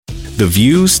The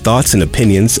views, thoughts, and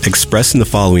opinions expressed in the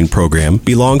following program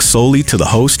belong solely to the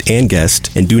host and guest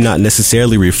and do not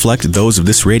necessarily reflect those of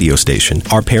this radio station,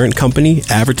 our parent company,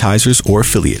 advertisers, or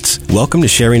affiliates. Welcome to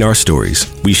Sharing Our Stories.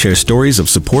 We share stories of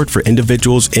support for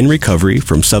individuals in recovery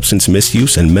from substance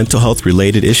misuse and mental health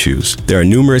related issues. There are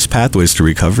numerous pathways to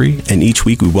recovery, and each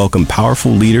week we welcome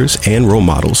powerful leaders and role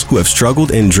models who have struggled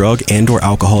in drug and or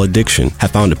alcohol addiction, have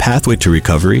found a pathway to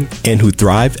recovery, and who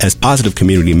thrive as positive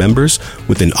community members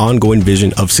with an ongoing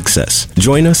vision of success.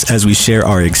 Join us as we share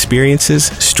our experiences,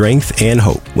 strength, and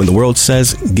hope. When the world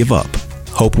says, give up,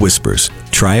 hope whispers,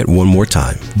 try it one more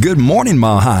time. Good morning,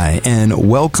 Mile High, and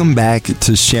welcome back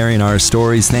to Sharing Our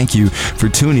Stories. Thank you for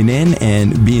tuning in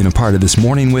and being a part of this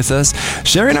morning with us.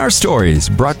 Sharing Our Stories,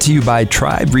 brought to you by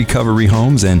Tribe Recovery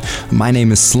Homes, and my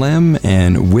name is Slim,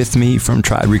 and with me from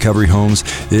Tribe Recovery Homes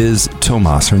is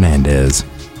Tomas Hernandez.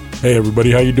 Hey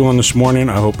everybody, how you doing this morning?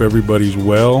 I hope everybody's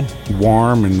well,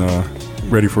 warm, and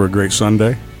ready for a great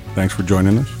Sunday. Thanks for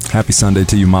joining us. Happy Sunday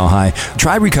to you, Mile High.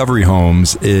 Tribe Recovery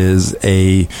Homes is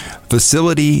a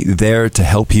facility there to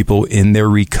help people in their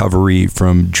recovery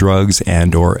from drugs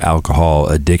and or alcohol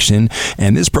addiction.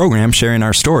 And this program, Sharing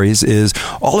Our Stories, is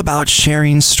all about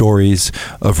sharing stories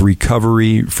of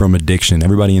recovery from addiction.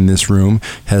 Everybody in this room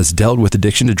has dealt with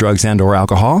addiction to drugs and or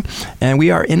alcohol, and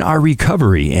we are in our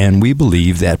recovery. And we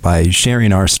believe that by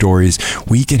sharing our stories,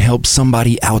 we can help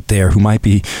somebody out there who might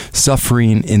be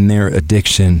suffering in their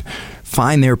addiction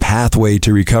find their pathway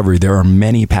to recovery. There are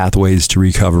many pathways to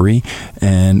recovery,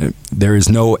 and there is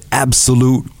no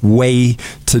absolute way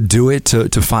to do it,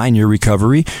 to find your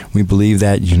recovery. We believe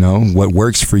that, what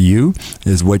works for you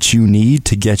is what you need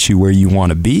to get you where you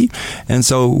want to be. And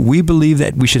so we believe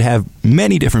that we should have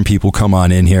many different people come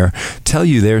on in here, tell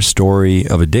you their story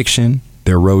of addiction,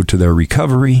 their road to their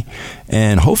recovery,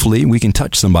 and hopefully we can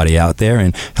touch somebody out there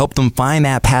and help them find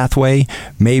that pathway.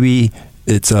 Maybe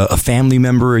it's a family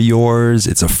member of yours,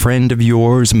 it's a friend of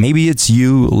yours, maybe it's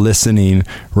you listening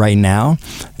right now.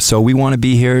 So we want to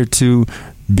be here to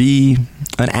be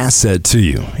an asset to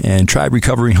you. And Tribe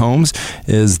Recovery Homes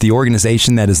is the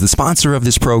organization that is the sponsor of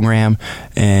this program.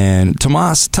 And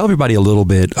Tomas, tell everybody a little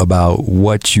bit about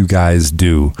what you guys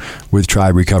do with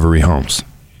Tribe Recovery Homes.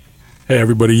 Hey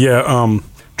everybody,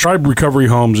 Tribe Recovery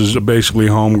Homes is a basically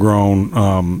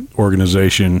homegrown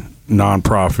organization,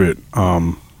 nonprofit,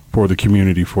 for the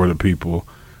community, for the people,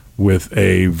 with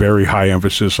a very high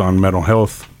emphasis on mental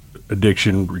health,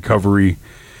 addiction, recovery,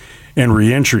 and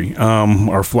reentry.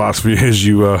 Our philosophy is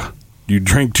you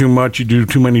drink too much, you do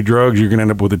too many drugs, you're going to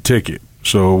end up with a ticket.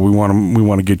 So we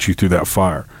want to get you through that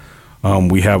fire.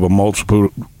 We have a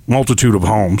multitude of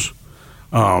homes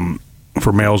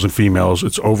for males and females.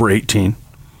 It's over 18,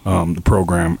 the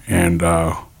program, and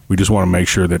we just want to make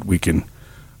sure that we can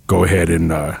go ahead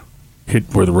and hit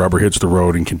where the rubber hits the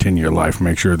road and continue your life.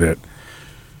 Make sure that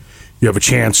you have a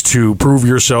chance to prove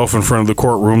yourself in front of the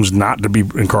courtrooms, not to be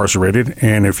incarcerated.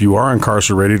 And if you are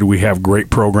incarcerated, we have great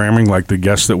programming like the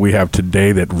guest that we have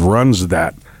today that runs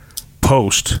that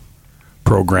post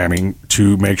programming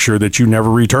to make sure that you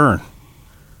never return.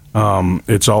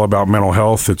 It's all about mental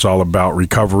health. It's all about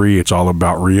recovery. It's all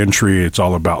about reentry. It's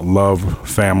all about love,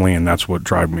 family, and that's what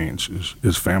tribe means,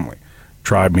 is family.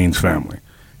 Tribe means family.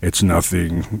 It's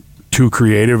nothing too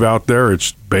creative out there.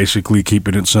 It's basically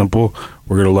keeping it simple.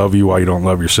 We're going to love you while you don't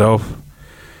love yourself.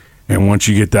 And once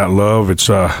you get that love, it's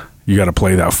you got to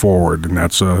play that forward, and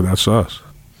that's us.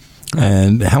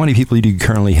 And how many people do you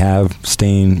currently have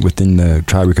staying within the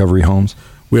Tribe Recovery Homes?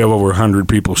 We have over 100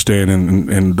 people staying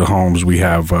in the homes. We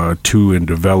have 2 in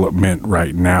development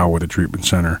right now with a treatment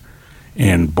center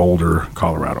in Boulder,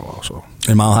 Colorado also.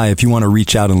 And Mile High, if you want to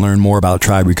reach out and learn more about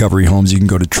Tribe Recovery Homes, you can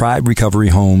go to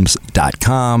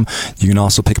triberecoveryhomes.com. You can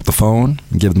also pick up the phone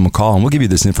and give them a call, and we'll give you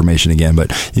this information again,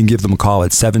 but you can give them a call at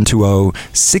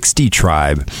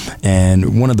 720-60-TRIBE.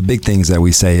 And one of the big things that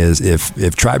we say is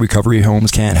if Tribe Recovery Homes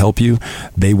can't help you,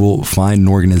 they will find an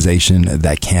organization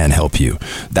that can help you.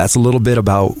 That's a little bit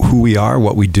about who we are,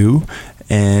 what we do.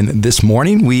 And this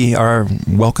morning, we are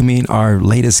welcoming our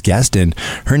latest guest, and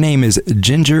her name is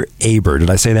Ginger Aber. Did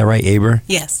I say that right, Aber?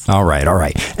 Yes. All right.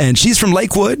 And she's from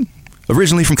Lakewood,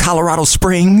 originally from Colorado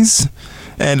Springs.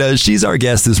 And she's our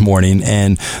guest this morning.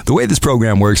 And the way this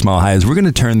program works, Mile High, is we're going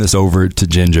to turn this over to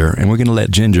Ginger, and we're going to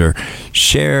let Ginger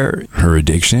share her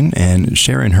addiction and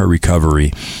share in her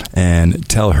recovery and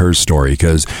tell her story,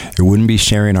 because it wouldn't be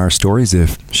sharing our stories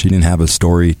if she didn't have a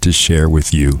story to share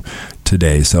with you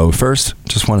today. So first,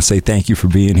 just want to say thank you for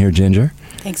being here, Ginger.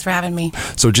 Thanks for having me.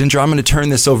 So Ginger, I'm going to turn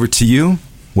this over to you.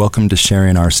 Welcome to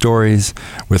Sharing Our Stories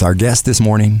with our guest this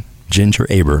morning, Ginger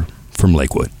Aber from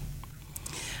Lakewood.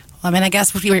 Well, I mean, I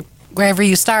guess wherever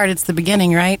you start, it's the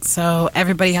beginning, right? So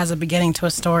everybody has a beginning to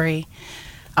a story.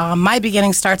 My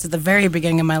beginning starts at the very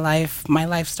beginning of my life. My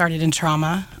life started in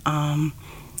trauma.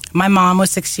 My mom was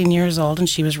 16 years old, and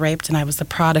she was raped, and I was the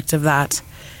product of that.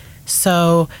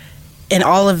 So in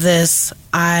all of this,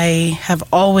 I have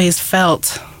always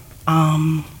felt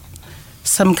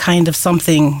some kind of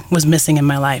something was missing in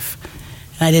my life,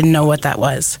 and I didn't know what that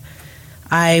was.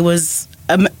 I was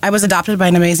adopted by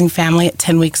an amazing family at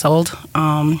 10 weeks old.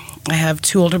 I have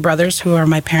 2 older brothers who are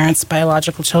my parents'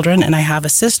 biological children, and I have a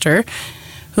sister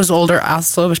who's older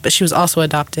also, but she was also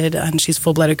adopted, and she's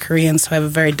full-blooded Korean, so I have a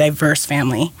very diverse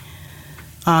family.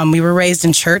 We were raised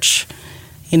in church.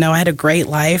 You know, I had a great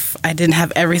life. I didn't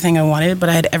have everything I wanted, but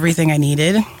I had everything I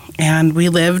needed. And we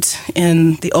lived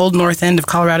in the old north end of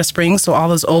Colorado Springs, so all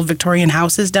those old Victorian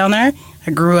houses down there.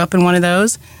 I grew up in one of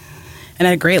those, and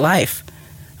I had a great life.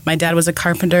 My dad was a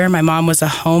carpenter. My mom was a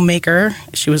homemaker.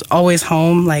 She was always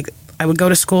home. Like, I would go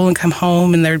to school and come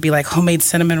home, and there would be, like, homemade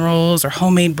cinnamon rolls or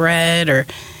homemade bread, or,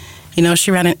 you know, she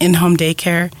ran an in-home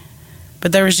daycare.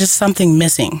 But there was just something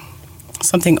missing,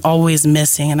 something always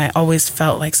missing, and I always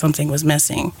felt like something was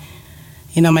missing.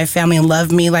 You know, my family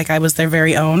loved me like I was their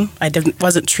very own. I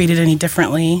wasn't treated any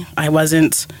differently. I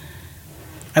wasn't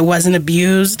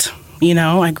abused. You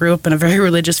know, I grew up in a very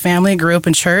religious family, grew up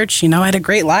in church. You know, I had a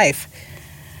great life.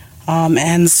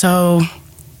 And so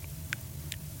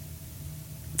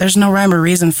there's no rhyme or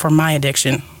reason for my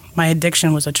addiction. My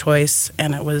addiction was a choice,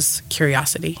 and it was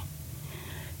curiosity.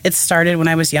 It started when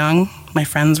I was young. My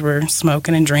friends were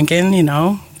smoking and drinking, you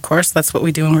know. Of course, that's what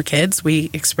we do when we're kids. We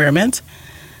experiment.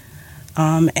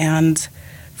 And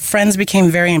friends became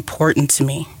very important to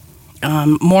me,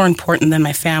 more important than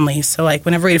my family. So, like,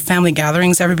 whenever we had family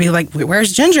gatherings, everybody would be like,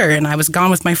 where's Ginger? And I was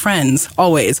gone with my friends,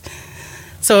 always.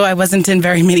 So I wasn't in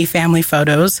very many family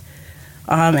photos.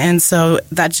 And so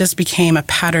that just became a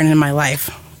pattern in my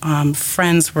life.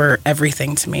 Friends were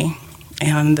everything to me.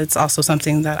 And it's also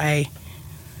something that I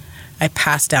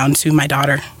passed down to my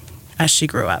daughter as she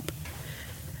grew up.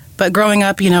 But growing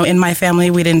up, you know, in my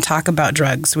family, we didn't talk about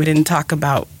drugs. We didn't talk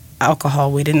about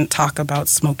alcohol. We didn't talk about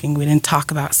smoking. We didn't talk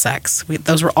about sex.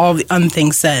 Those were all the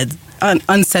unsaid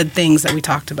things that we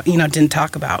talked about, you know, didn't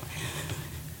talk about.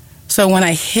 So when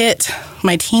I hit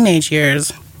my teenage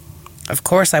years, of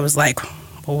course, I was like,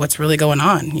 well, what's really going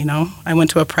on, you know? I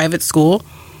went to a private school,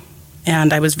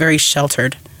 and I was very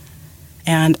sheltered.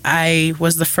 And I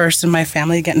was the first in my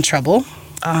family to get in trouble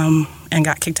and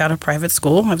got kicked out of private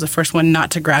school. I was the first one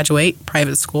not to graduate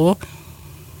private school.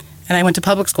 And I went to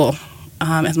public school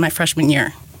as my freshman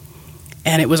year.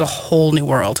 And it was a whole new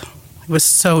world. It was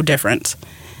so different.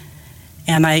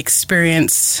 And I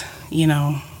experienced, you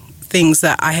know, things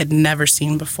that I had never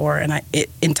seen before, and it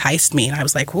enticed me. And I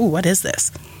was like, ooh, what is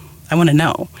this? I want to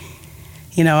know.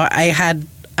 You know, I had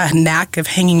a knack of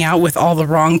hanging out with all the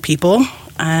wrong people,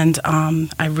 and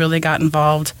I really got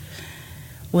involved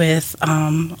with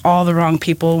all the wrong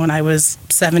people when I was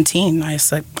 17.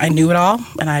 I knew it all,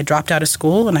 and I dropped out of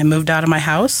school, and I moved out of my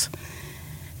house,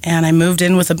 and I moved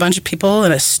in with a bunch of people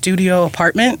in a studio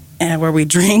apartment, and where we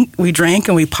drank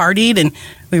and we partied, and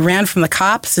we ran from the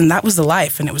cops, and that was the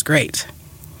life, and it was great.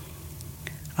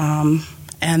 And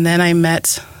then I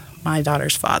met my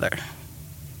daughter's father,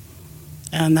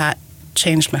 and that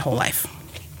changed my whole life.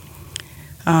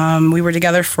 We were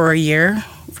together for a year,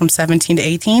 from 17 to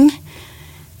 18,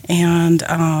 and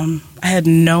I had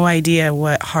no idea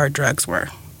what hard drugs were.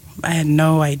 I had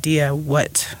no idea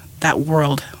what that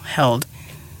world held,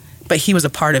 but he was a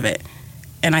part of it,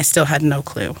 and I still had no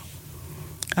clue.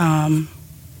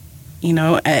 You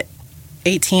know, at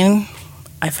 18,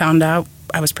 I found out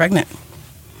I was pregnant.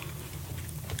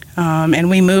 And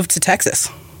we moved to Texas.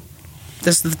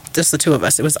 Just the 2 of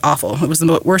us. It was awful. It was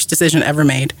the worst decision ever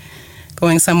made.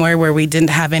 Going somewhere where we didn't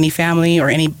have any family or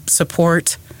any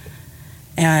support.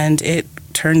 And it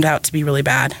turned out to be really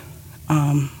bad.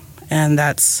 And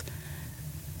that's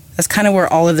kind of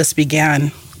where all of this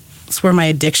began. It's where my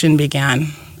addiction began.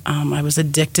 I was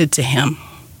addicted to him.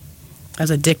 I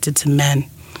was addicted to men.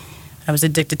 I was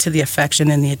addicted to the affection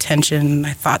and the attention.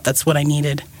 I thought that's what I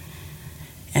needed.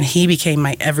 And he became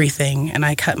my everything, and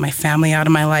I cut my family out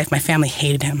of my life. My family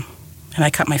hated him, and I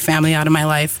cut my family out of my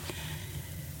life,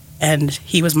 and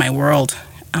he was my world.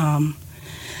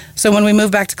 So when we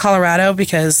moved back to Colorado,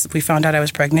 because we found out I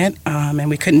was pregnant, and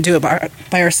we couldn't do it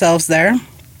by ourselves there,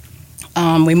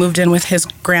 we moved in with his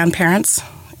grandparents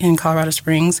in Colorado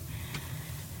Springs,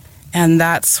 and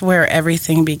that's where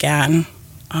everything began.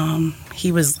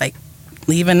 He was, like,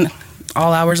 leaving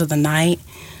all hours of the night.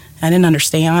 I didn't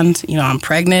understand. You know, I'm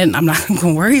pregnant. I'm not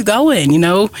going, where are you going? You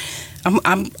know,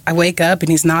 I wake up and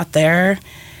he's not there.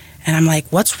 And I'm like,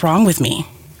 what's wrong with me?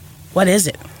 What is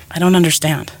it? I don't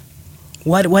understand.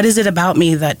 What is it about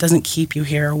me that doesn't keep you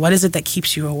here? What is it that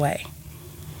keeps you away?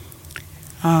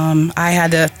 I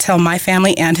had to tell my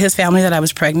family and his family that I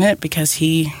was pregnant because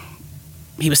he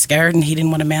was scared and he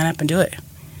didn't want to man up and do it.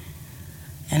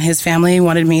 And his family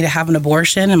wanted me to have an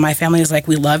abortion, and my family was like,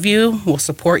 we love you, we'll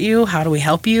support you, how do we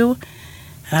help you?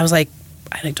 And I was like,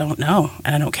 I don't know,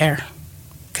 and I don't care,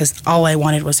 because all I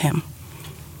wanted was him.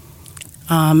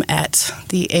 At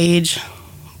the age,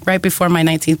 right before my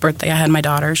 19th birthday, I had my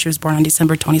daughter. She was born on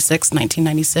December 26,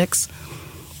 1996.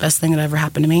 Best thing that ever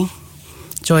happened to me.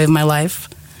 Joy of my life.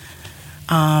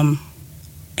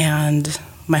 And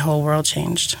my whole world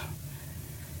changed.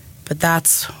 But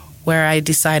that's where I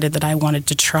decided that I wanted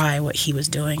to try what he was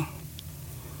doing.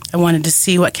 I wanted to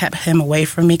see what kept him away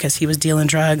from me, because he was dealing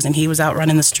drugs and he was out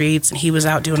running the streets and he was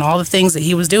out doing all the things that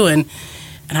he was doing.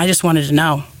 And I just wanted to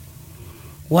know,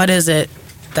 what is it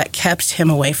that kept him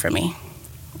away from me?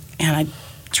 And I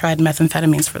tried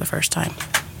methamphetamines for the first time.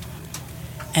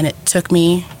 And it took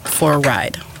me for a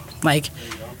ride. Like,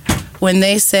 when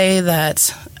they say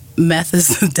that meth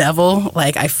is the devil,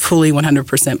 like, I fully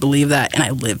 100% believe that, and I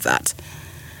live that.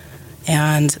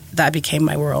 And that became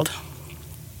my world.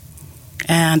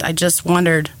 And I just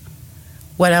wondered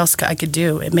what else I could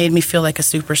do. It made me feel like a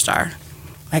superstar.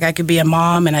 Like, I could be a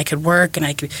mom, and I could work, and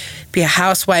I could be a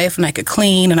housewife, and I could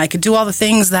clean, and I could do all the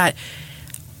things that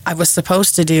I was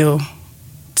supposed to do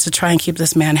to try and keep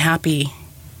this man happy.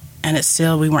 And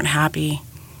we weren't happy.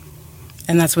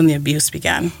 And that's when the abuse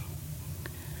began.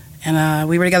 And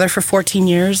we were together for 14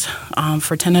 years.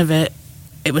 For 10 of it,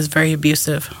 it was very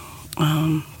abusive.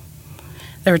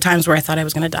 There were times where I thought I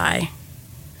was going to die.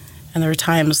 And there were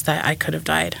times that I could have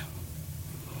died.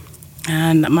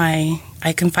 And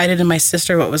I confided in my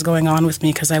sister what was going on with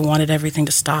me, because I wanted everything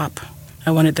to stop.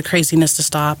 I wanted the craziness to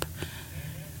stop.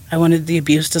 I wanted the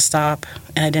abuse to stop,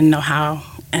 and I didn't know how.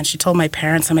 And she told my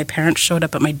parents, and my parents showed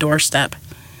up at my doorstep.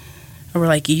 And were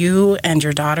like, you and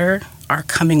your daughter are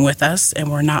coming with us,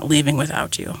 and we're not leaving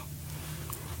without you.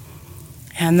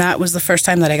 And that was the first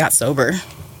time that I got sober,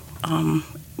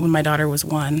 when my daughter was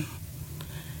 1.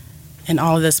 And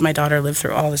all of this, my daughter lived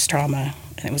through all this trauma,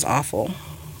 and it was awful.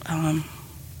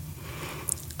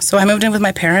 So I moved in with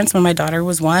my parents when my daughter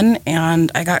was 1, and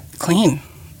I got clean.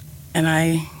 And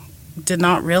I did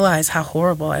not realize how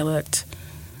horrible I looked.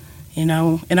 You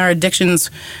know, in our addictions,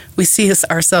 we see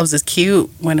ourselves as cute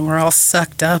when we're all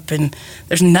sucked up and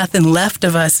there's nothing left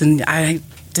of us. And I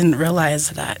didn't realize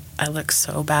that I looked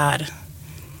so bad.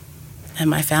 And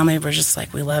my family were just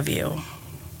like, we love you.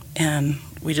 And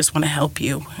we just want to help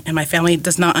you. And my family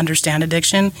does not understand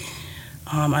addiction.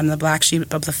 I'm the black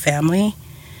sheep of the family.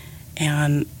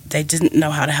 And they didn't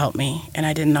know how to help me. And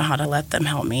I didn't know how to let them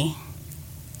help me.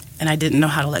 And I didn't know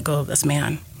how to let go of this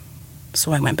man.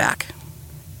 So I went back,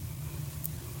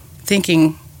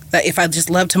 thinking that if I just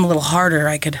loved him a little harder,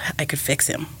 I could fix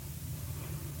him.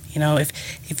 You know,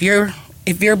 if you're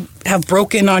have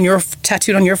broken on your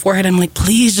tattooed on your forehead, I'm like,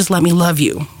 please just let me love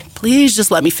you. Please just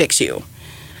let me fix you.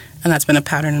 And that's been a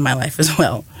pattern in my life as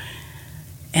well.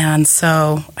 And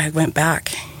so I went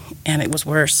back, and it was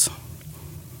worse.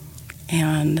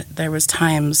 And there was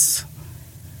times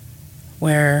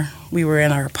where we were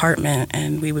in our apartment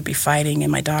and we would be fighting,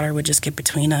 and my daughter would just get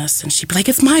between us, and she'd be like,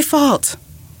 it's my fault,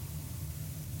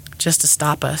 just to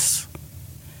stop us.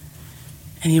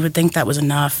 And you would think that was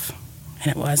enough, and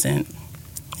it wasn't.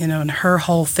 You know, and her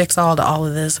whole fix-all to all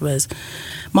of this was,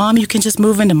 Mom, you can just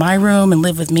move into my room and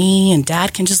live with me, and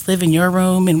Dad can just live in your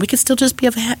room, and we could still just be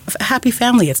a happy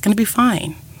family. It's going to be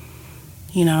fine.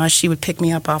 You know, as she would pick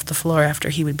me up off the floor after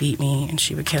he would beat me, and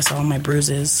she would kiss all my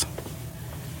bruises,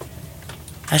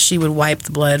 as she would wipe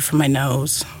the blood from my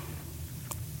nose.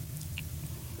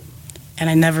 And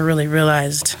I never really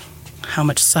realized how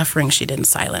much suffering she did in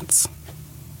silence,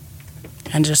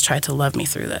 and just tried to love me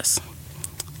through this.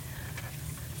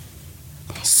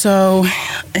 So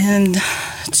in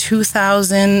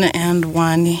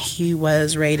 2001, he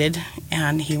was raided,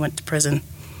 and he went to prison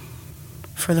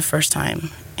for the first time.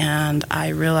 And I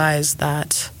realized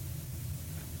that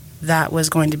that was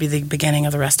going to be the beginning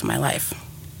of the rest of my life.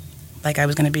 Like, I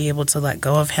was going to be able to let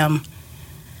go of him,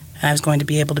 and I was going to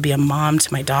be able to be a mom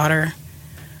to my daughter.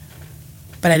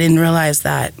 But I didn't realize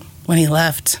that when he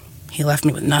left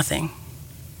me with nothing.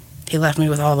 He left me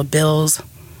with all the bills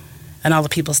and all the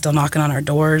people still knocking on our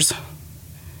doors,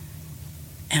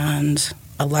 and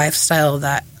a lifestyle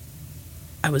that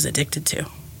I was addicted to.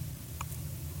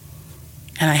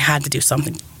 And I had to do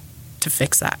something to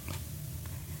fix that.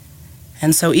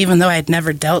 And so even though I had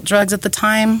never dealt drugs at the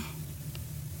time,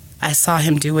 I saw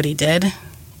him do what he did,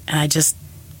 and I just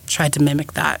tried to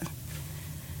mimic that.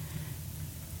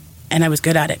 And I was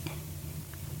good at it.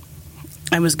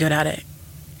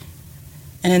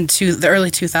 And into the early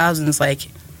 2000s, like,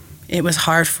 it was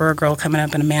hard for a girl coming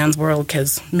up in a man's world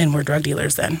because men were drug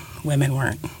dealers then. Women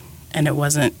weren't. And it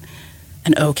wasn't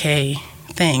an okay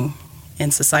thing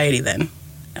in society then.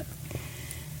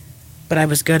 But I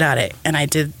was good at it, and I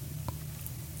did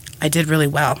really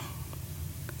well.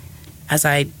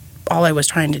 All I was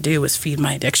trying to do was feed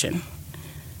my addiction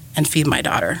and feed my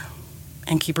daughter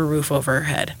and keep a roof over her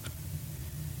head.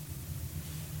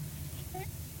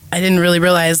 I didn't really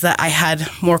realize that I had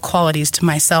more qualities to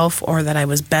myself or that I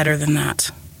was better than that,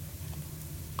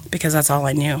 because that's all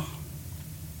I knew.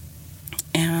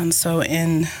 And so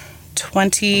in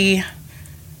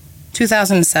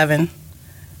 2007,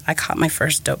 I caught my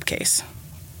first dope case.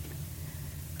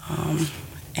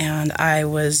 And I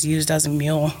was used as a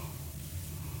mule.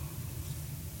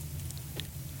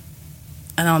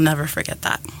 And I'll never forget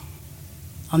that.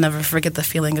 I'll never forget the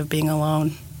feeling of being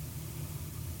alone,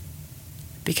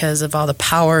 because of all the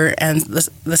power and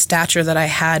the stature that I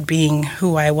had being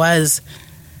who I was.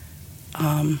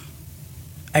 I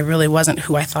really wasn't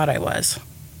who I thought I was,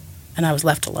 and I was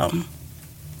left alone.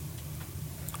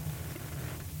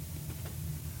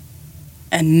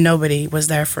 And nobody was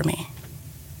there for me.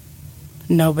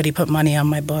 Nobody put money on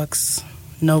my books.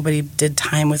 Nobody did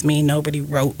time with me. Nobody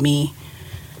wrote me.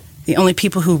 The only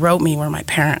people who wrote me were my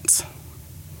parents.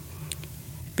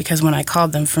 Because when I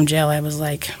called them from jail, I was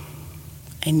like,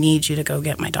 I need you to go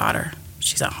get my daughter.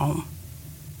 She's at home.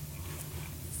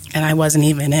 And I wasn't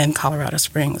even in Colorado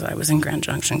Springs. I was in Grand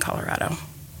Junction, Colorado.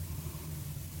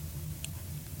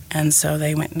 And so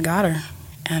they went and got her,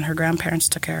 and her grandparents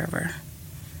took care of her.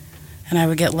 And I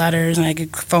would get letters and I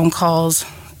get phone calls.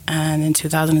 And in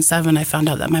 2007, I found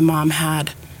out that my mom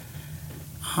had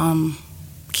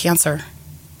cancer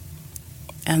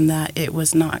and that it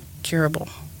was not curable.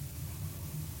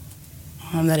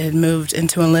 That it had moved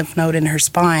into a lymph node in her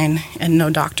spine and no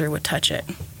doctor would touch it.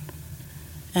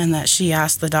 And that she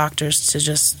asked the doctors to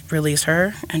just release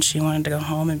her, and she wanted to go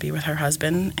home and be with her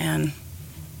husband and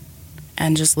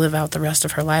just live out the rest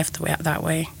of her life that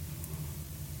way.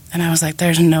 And I was like,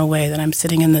 there's no way that I'm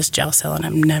sitting in this jail cell and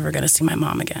I'm never going to see my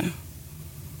mom again.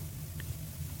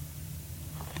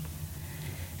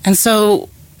 And so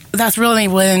that's really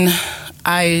when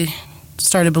I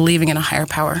started believing in a higher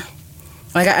power.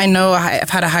 Like, I know I've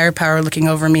had a higher power looking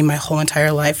over me my whole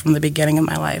entire life from the beginning of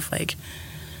my life. Like,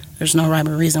 there's no rhyme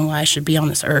or reason why I should be on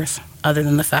this earth other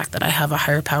than the fact that I have a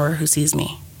higher power who sees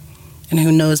me and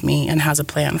who knows me and has a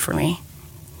plan for me.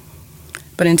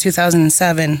 But in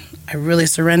 2007, I really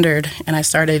surrendered, and I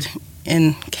started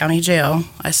in county jail.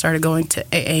 I started going to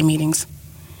AA meetings.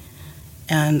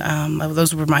 And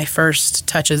those were my first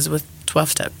touches with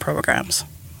 12-step programs.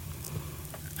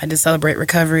 I did Celebrate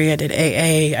Recovery, I did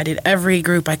AA, I did every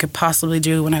group I could possibly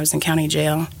do when I was in county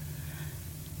jail.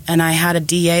 And I had a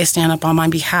DA stand up on my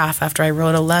behalf after I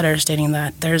wrote a letter stating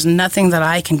that there's nothing that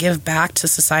I can give back to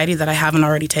society that I haven't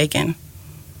already taken.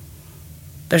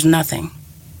 There's nothing.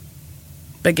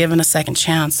 But given a second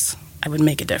chance, I would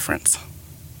make a difference.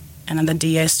 And then the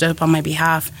DA stood up on my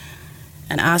behalf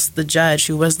and asked the judge,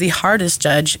 who was the hardest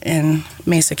judge in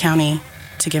Mesa County,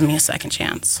 to give me a second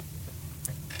chance.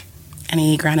 And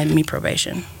he granted me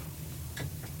probation.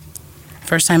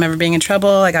 First time ever being in trouble,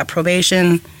 I got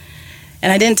probation.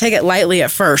 And I didn't take it lightly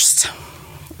at first.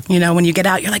 You know, when you get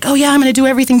out, you're like, oh yeah, I'm going to do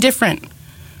everything different.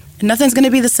 And nothing's going to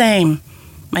be the same.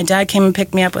 My dad came and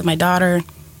picked me up with my daughter.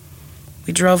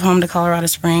 We drove home to Colorado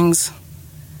Springs.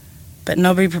 But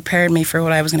nobody prepared me for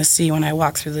what I was going to see when I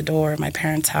walked through the door of my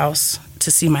parents' house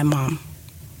to see my mom.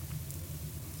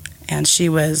 And she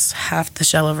was half the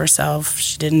shell of herself.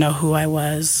 She didn't know who I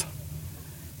was.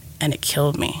 And it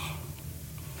killed me.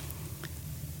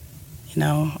 You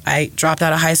know, I dropped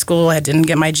out of high school. I didn't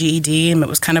get my GED, and it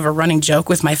was kind of a running joke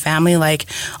with my family, like,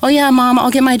 oh yeah, Mom,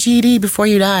 I'll get my GED before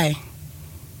you die.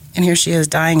 And here she is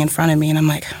dying in front of me, and I'm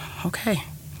like, okay,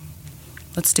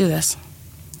 let's do this.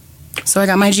 So I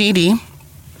got my GED,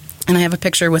 and I have a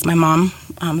picture with my mom.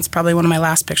 It's probably one of my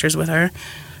last pictures with her,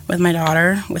 with my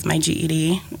daughter, with my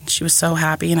GED. She was so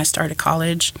happy, and I started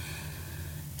college,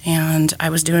 and I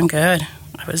was doing good.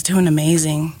 I was doing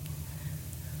amazing.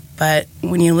 But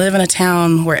when you live in a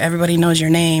town where everybody knows your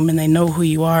name and they know who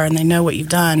you are and they know what you've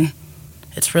done,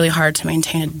 it's really hard to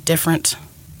maintain a different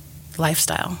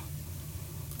lifestyle,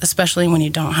 especially when you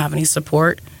don't have any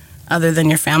support other than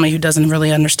your family who doesn't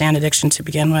really understand addiction to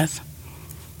begin with.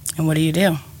 And what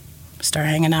do? Start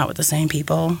hanging out with the same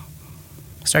people,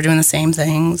 start doing the same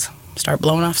things, start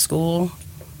blowing off school,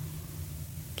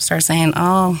 start saying,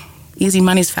 oh, easy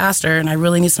money's faster and I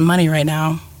really need some money right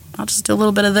now. I'll just do a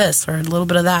little bit of this or a little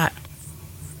bit of that.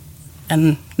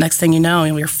 And next thing you know,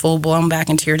 you're full blown back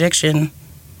into your addiction,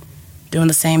 doing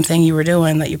the same thing you were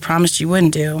doing that you promised you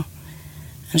wouldn't do.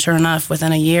 And sure enough,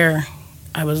 within a year,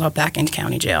 I was up back in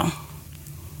county jail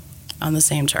on the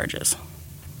same charges,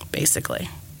 basically.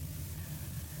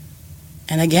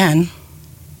 And again,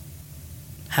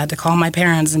 had to call my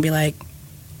parents and be like,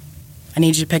 I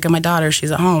need you to pick up my daughter.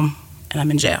 She's at home, and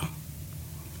I'm in jail.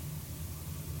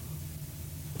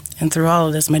 And through all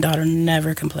of this, my daughter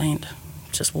never complained,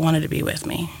 just wanted to be with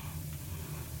me.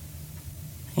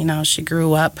 You know, she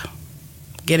grew up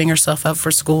getting herself up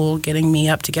for school, getting me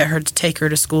up to get her to take her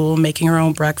to school, making her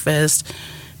own breakfast,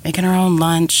 making her own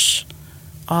lunch,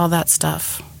 all that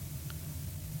stuff.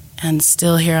 And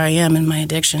still here I am in my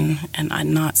addiction, and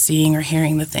I'm not seeing or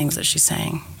hearing the things that she's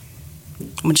saying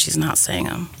when she's not saying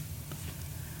them.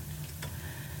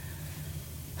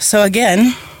 So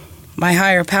again, my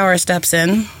higher power steps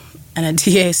in, and a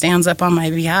DA stands up on my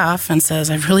behalf and says,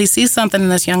 I really see something in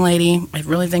this young lady. I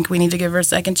really think we need to give her a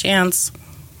second chance.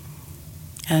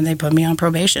 And they put me on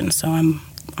probation. So I'm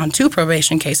on 2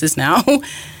 probation cases now.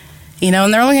 You know,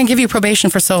 and they're only going to give you probation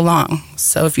for so long.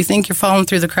 So if you think you're falling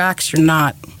through the cracks, you're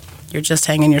not. You're just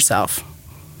hanging yourself.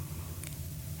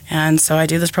 And so I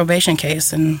do this probation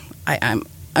case, and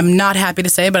I'm not happy to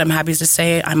say, but I'm happy to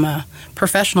say I'm a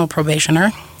professional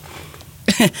probationer.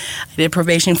 I did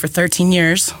probation for 13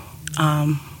 years.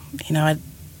 You know, I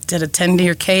did a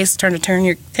 10-year case, turned a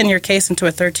 10-year case into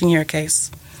a 13-year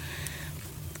case.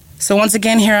 So once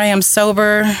again, here I am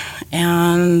sober,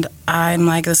 and I'm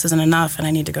like, this isn't enough, and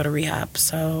I need to go to rehab.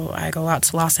 So I go out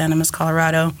to Los Animas,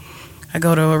 Colorado. I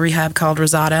go to a rehab called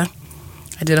Rosada.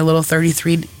 I did a little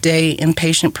 33-day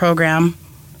inpatient program,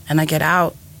 and I get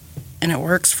out, and it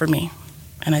works for me,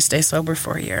 and I stay sober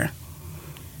for a year.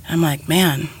 And I'm like,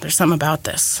 man, there's something about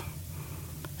this.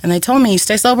 And they told me, you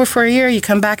stay sober for a year, you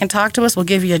come back and talk to us, we'll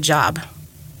give you a job.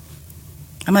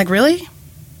 I'm like, really?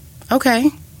 Okay.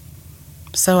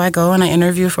 So I go and I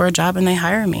interview for a job, and they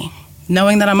hire me.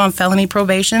 Knowing that I'm on felony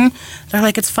probation, they're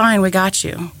like, it's fine, we got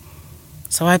you.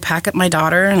 So I pack up my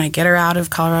daughter, and I get her out of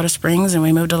Colorado Springs, and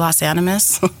we move to Los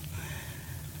Animas.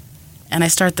 And I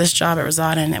start this job at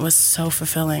Rosada, and it was so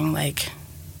fulfilling. Like,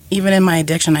 even in my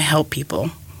addiction, I help people.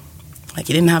 Like,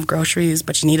 you didn't have groceries,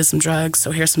 but you needed some drugs,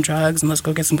 so here's some drugs, and let's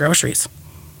go get some groceries.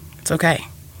 It's okay.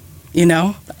 You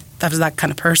know? That was that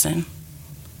kind of person.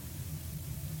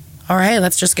 All right,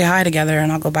 let's just get high together,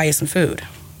 and I'll go buy you some food.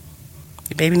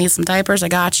 Your baby needs some diapers? I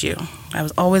got you. I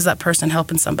was always that person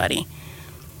helping somebody.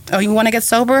 Oh, you want to get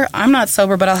sober? I'm not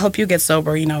sober, but I'll help you get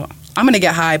sober. You know, I'm going to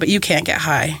get high, but you can't get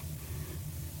high.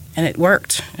 And it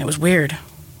worked. It was weird.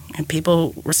 And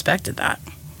people respected that.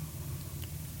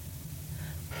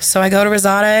 So I go to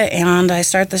Rosada, and I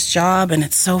start this job, and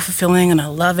it's so fulfilling, and I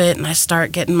love it. And I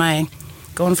start going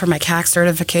for my CAC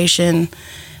certification,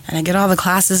 and I get all the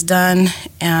classes done,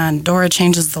 and Dora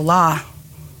changes the law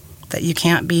that you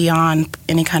can't be on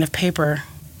any kind of paper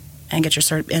and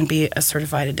get and be a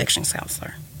certified addiction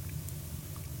counselor.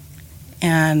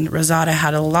 And Rosada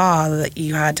had a law that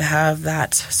you had to have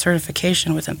that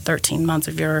certification within 13 months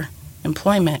of your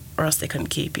employment, or else they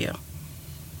couldn't keep you.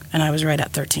 And I was right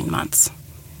at 13 months.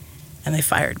 And they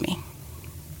fired me.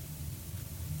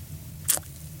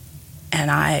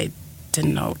 And I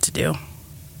didn't know what to do.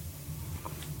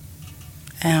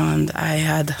 And I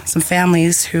had some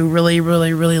families who really,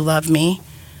 really, really loved me.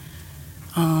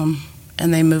 And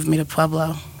they moved me to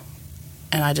Pueblo.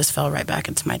 And I just fell right back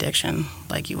into my addiction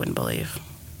like you wouldn't believe.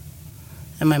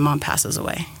 And my mom passes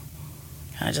away.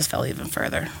 And I just fell even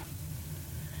further.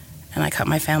 And I cut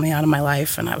my family out of my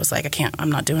life, and I was like, I'm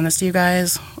not doing this to you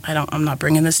guys. I'm not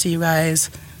bringing this to you guys.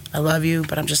 I love you,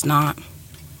 but I'm just not.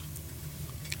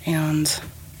 And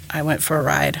I went for a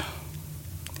ride.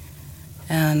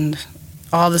 And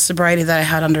all the sobriety that I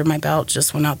had under my belt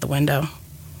just went out the window.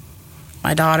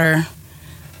 My daughter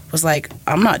was like,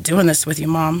 I'm not doing this with you,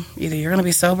 Mom. Either you're going to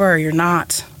be sober or you're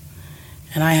not.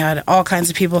 And I had all kinds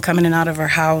of people coming in and out of our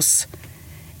house.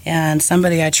 And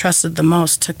somebody I trusted the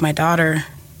most took my daughter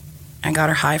and got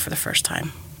her high for the first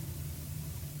time.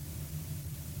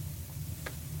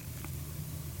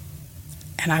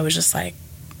 And I was just like,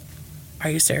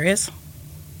 are you serious?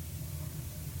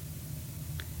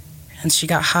 And she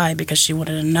got high because she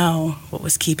wanted to know what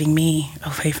was keeping me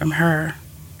away from her,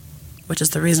 which is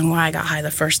the reason why I got high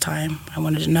the first time. I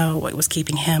wanted to know what was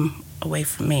keeping him away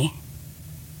from me.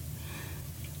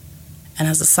 And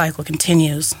as the cycle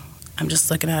continues, I'm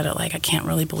just looking at it like, I can't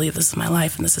really believe this is my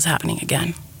life and this is happening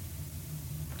again.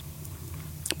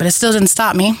 But it still didn't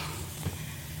stop me,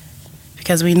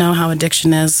 because we know how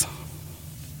addiction is.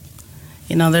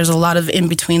 You know, there's a lot of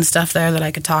in-between stuff there that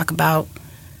I could talk about,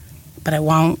 but I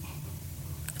won't.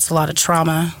 It's a lot of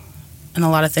trauma and a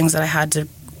lot of things that I had to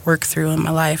work through in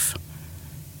my life.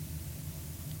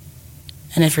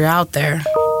 And if you're out there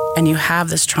and you have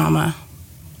this trauma,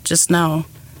 just know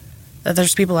that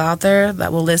there's people out there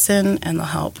that will listen and they'll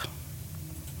help.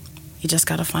 You just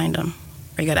got to find them,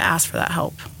 or you got to ask for that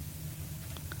help.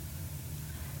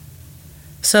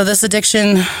 So this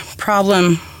addiction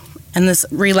problem and this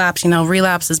relapse,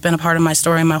 relapse has been a part of my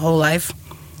story my whole life.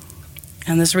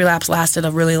 And this relapse lasted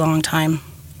a really long time.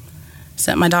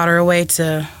 Sent my daughter away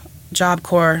to Job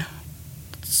Corps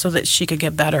so that she could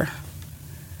get better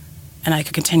and I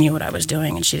could continue what I was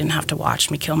doing and she didn't have to watch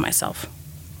me kill myself.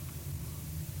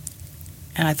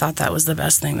 And I thought that was the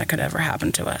best thing that could ever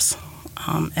happen to us.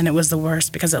 And it was the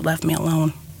worst because it left me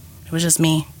alone. It was just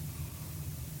me.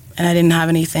 And I didn't have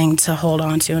anything to hold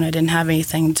on to, and I didn't have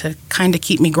anything to kind of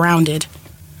keep me grounded.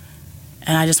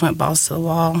 And I just went balls to the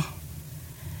wall.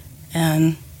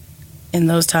 And in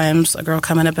those times, a girl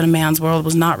coming up in a man's world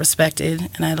was not respected,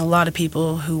 and I had a lot of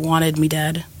people who wanted me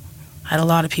dead. I had a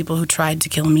lot of people who tried to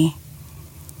kill me.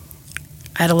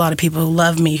 I had a lot of people who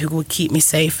loved me, who would keep me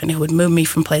safe, and who would move me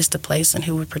from place to place, and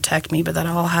who would protect me, but that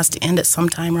all has to end at some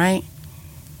time, right?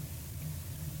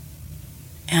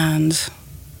 And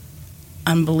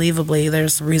unbelievably,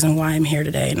 there's a reason why I'm here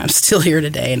today, and I'm still here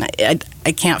today, and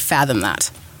I can't fathom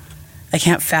that. I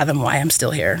can't fathom why I'm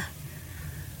still here.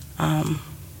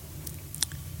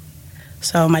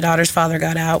 So my daughter's father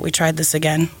got out. We tried this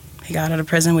again. He got out of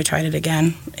prison. We tried it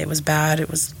again. It was bad. It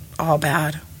was all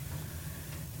bad.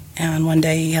 And one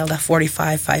day he held a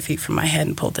 .45 5 feet from my head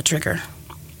and pulled the trigger.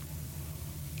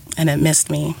 And it missed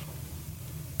me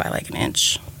by like an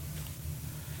inch.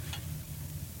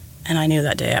 And I knew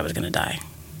that day I was going to die.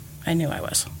 I knew I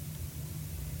was.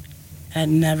 I had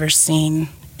never seen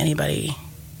anybody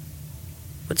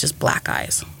with just black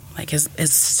eyes. Like his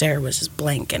stare was just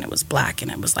blank and it was black and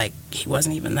it was like he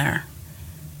wasn't even there.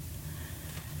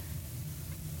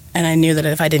 And I knew that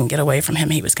if I didn't get away from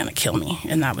him, he was going to kill me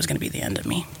and that was going to be the end of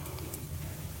me.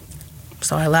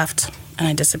 So I left and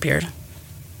I disappeared.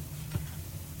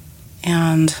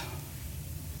 And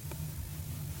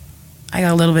I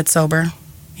got a little bit sober.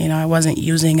 I wasn't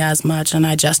using as much, and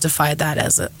I justified that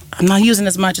as I'm not using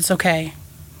as much, it's okay.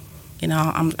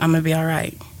 I'm going to be all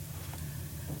right.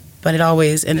 But it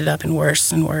always ended up in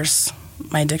worse and worse.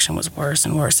 My addiction was worse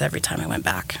and worse every time I went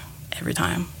back, every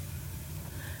time.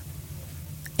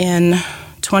 In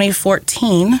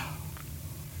 2014,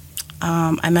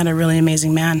 I met a really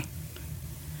amazing man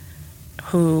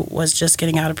who was just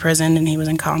getting out of prison, and he was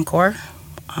in Concord.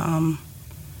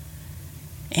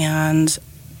 And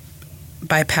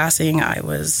by passing, I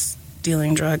was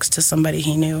dealing drugs to somebody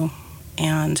he knew.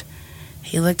 And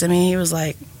he looked at me, he was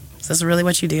like, "Is this really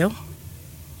what you do?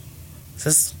 Is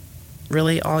this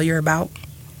really all you're about?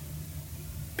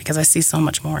 Because I see so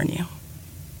much more in you."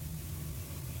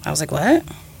 I was like, "What?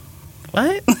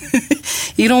 What?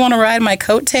 You don't want to ride my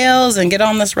coattails and get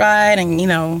on this ride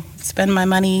and, spend my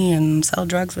money and sell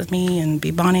drugs with me and be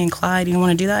Bonnie and Clyde? You don't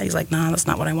want to do that?" He's like, "No, that's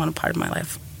not what I want a part of my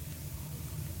life."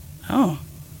 Oh.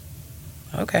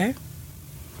 Okay.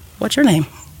 What's your name?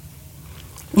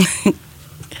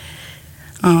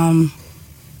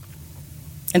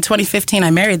 In 2015,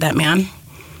 I married that man,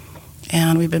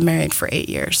 and we've been married for 8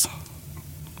 years.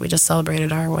 We just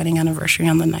celebrated our wedding anniversary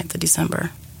on the 9th of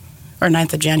December, or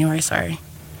 9th of January, sorry.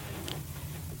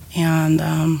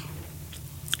 And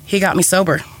he got me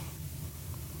sober.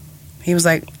 He was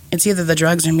like, "It's either the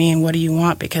drugs or me, and what do you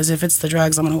want? Because if it's the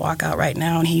drugs, I'm going to walk out right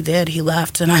now." And he did. He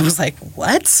left, and I was like,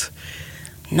 "What?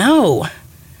 No."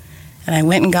 And I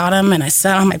went and got him, and I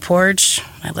sat on my porch.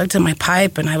 I looked at my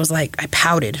pipe, and I was like, I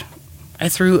pouted. I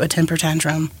threw a temper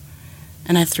tantrum,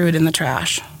 and I threw it in the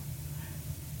trash.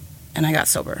 And I got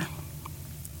sober.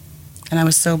 And I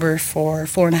was sober for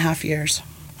 4.5 years.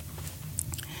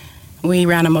 We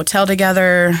ran a motel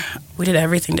together. We did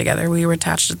everything together. We were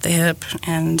attached at the hip,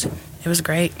 and it was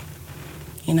great.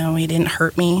 He didn't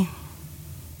hurt me.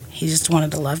 He just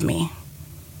wanted to love me.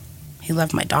 He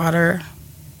loved my daughter.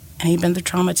 And he'd been through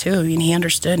trauma too, and he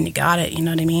understood and he got it, you know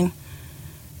what I mean?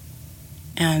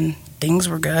 And things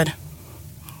were good.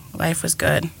 Life was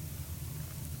good.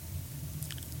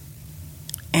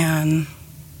 And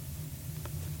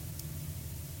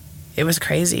it was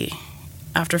crazy.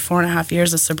 After 4.5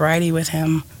 years of sobriety with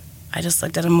him, I just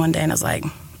looked at him one day and I was like,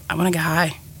 "I want to get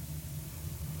high."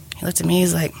 He looked at me,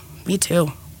 he's like, "Me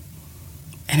too."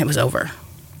 And it was over.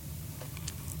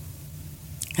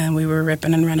 And we were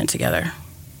ripping and running together.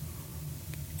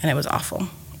 And it was awful.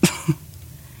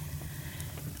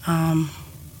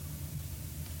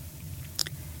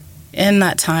 In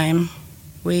that time,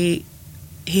 he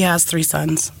has 3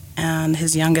 sons, and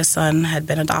his youngest son had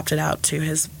been adopted out to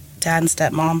his dad and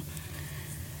stepmom,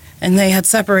 and they had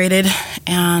separated,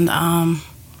 and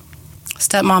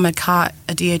stepmom had caught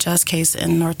a DHS case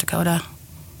in North Dakota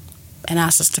and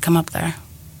asked us to come up there.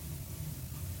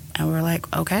 And we were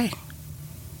like, okay.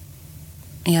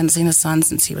 He hadn't seen his son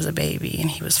since he was a baby, and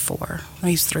he was 4.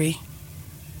 He's 3.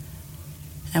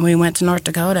 And we went to North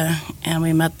Dakota, and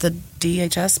we met the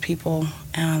DHS people,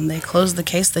 and they closed the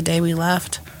case the day we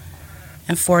left.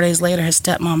 And 4 days later, his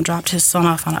stepmom dropped his son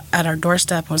off at our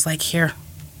doorstep and was like, here.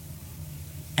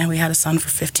 And we had a son for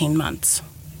 15 months.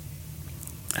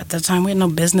 At the time, we had no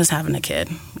business having a kid.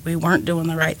 We weren't doing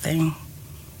the right thing.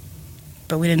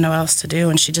 But we didn't know what else to do,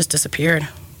 and she just disappeared.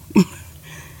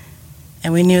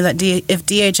 And we knew that if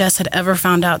DHS had ever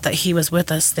found out that he was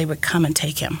with us, they would come and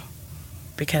take him,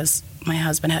 because my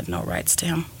husband had no rights to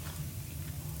him.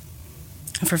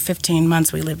 And for 15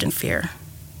 months, we lived in fear.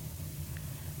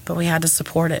 But we had to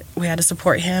support it. We had to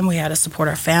support him. We had to support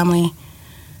our family.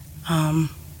 And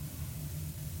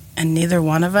neither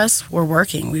one of us were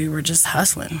working. We were just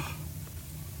hustling.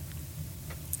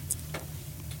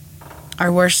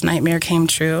 Our worst nightmare came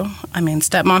true. I mean,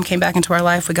 stepmom came back into our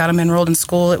life. We got him enrolled in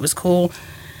school. It was cool.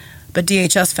 But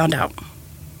DHS found out,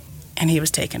 and he was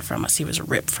taken from us. He was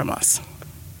ripped from us.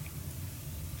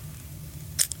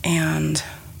 And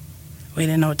we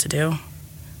didn't know what to do.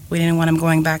 We didn't want him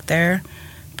going back there,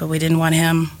 but we didn't want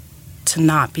him to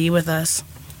not be with us.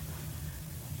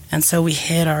 And so we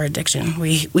hid our addiction.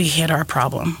 We hid our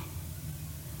problem.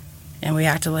 And we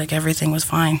acted like everything was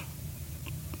fine.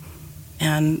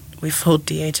 And we fooled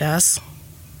DHS.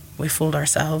 We fooled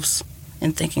ourselves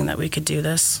in thinking that we could do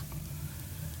this.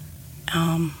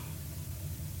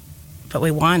 But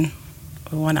we won.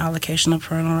 We won allocation of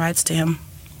parental rights to him.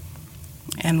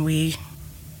 And we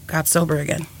got sober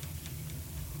again.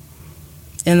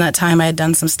 In that time, I had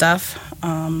done some stuff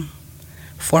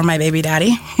for my baby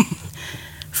daddy,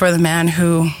 for the man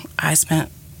who I spent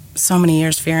so many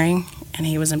years fearing, and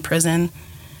he was in prison.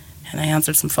 And I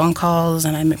answered some phone calls,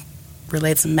 and I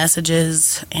relayed some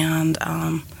messages, and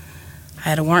I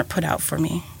had a warrant put out for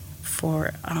me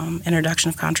for introduction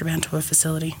of contraband to a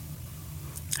facility.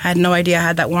 I had no idea I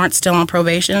had that warrant, still on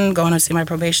probation, going to see my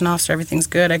probation officer, everything's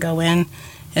good. I go in,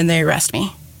 and they arrest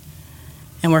me.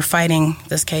 And we're fighting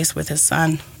this case with his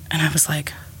son. And I was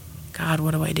like, God,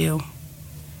 what do I do?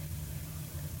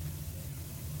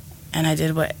 And I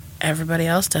did what everybody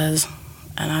else does.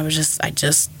 And I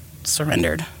just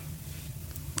surrendered.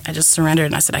 I just surrendered,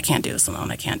 and I said, I can't do this alone.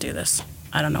 I can't do this.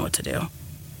 I don't know what to do.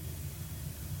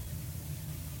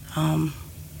 And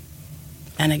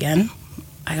again,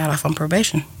 I got off on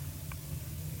probation.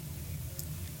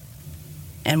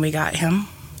 And we got him,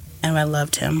 and I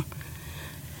loved him.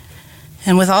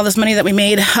 And with all this money that we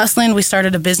made hustling, we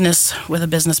started a business with a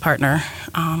business partner.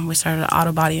 We started an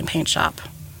auto body and paint shop.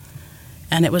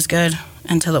 And it was good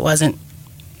until it wasn't,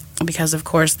 because, of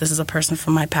course, this is a person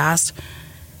from my past.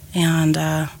 And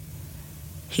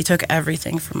he took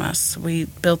everything from us. We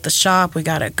built the shop. We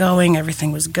got it going.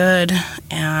 Everything was good.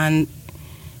 And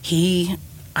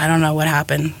I don't know what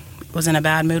happened, was in a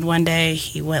bad mood one day.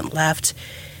 He went left.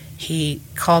 He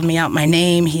called me out my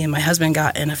name. He and my husband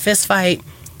got in a fist fight.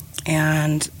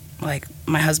 And, like,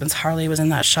 my husband's Harley was in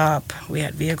that shop. We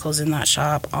had vehicles in that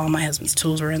shop. All my husband's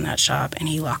tools were in that shop. And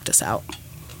he locked us out.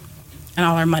 And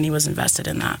all our money was invested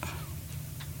in that.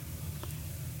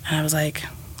 And I was like,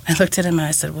 I looked at him and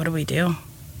I said, what do we do?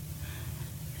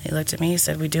 He looked at me, he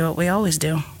said, we do what we always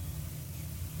do.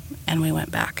 And we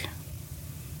went back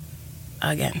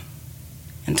again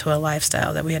into a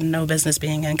lifestyle that we had no business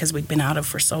being in, because we'd been out of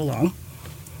for so long.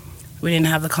 We didn't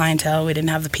have the clientele, we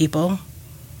didn't have the people,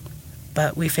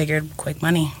 but we figured quick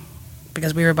money,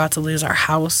 because we were about to lose our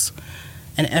house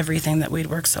and everything that we'd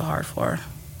worked so hard for.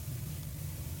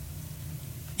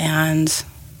 And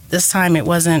this time it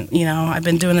wasn't, I've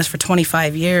been doing this for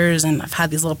 25 years, and I've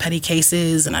had these little petty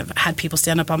cases, and I've had people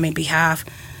stand up on my behalf.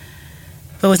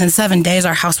 But within 7 days,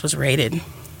 our house was raided.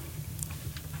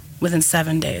 Within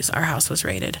 7 days, our house was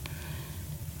raided.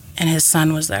 And his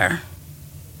son was there.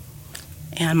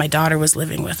 And my daughter was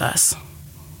living with us.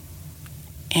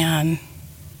 And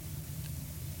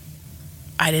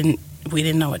we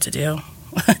didn't know what to do.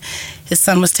 His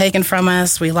son was taken from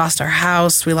us. We lost our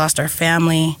house. We lost our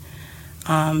family.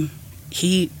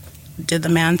 He did the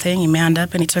man thing. He manned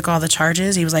up and he took all the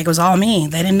charges. He was like, it was all me.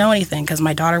 They didn't know anything, because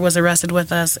my daughter was arrested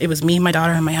with us. It was me, my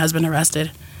daughter, and my husband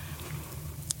arrested.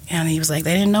 And he was like,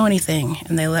 they didn't know anything.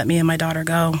 And they let me and my daughter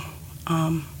go.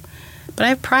 But I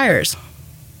have priors.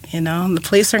 And the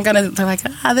police aren't going to, they're like,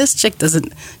 this chick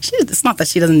it's not that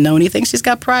she doesn't know anything. She's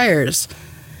got priors.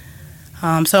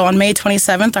 So on May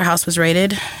 27th, our house was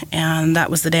raided, and that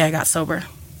was the day I got sober.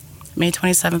 May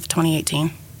 27th,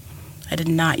 2018. I did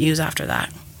not use after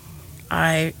that.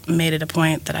 I made it a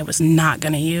point that I was not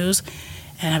going to use,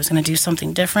 and I was going to do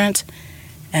something different.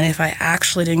 And if I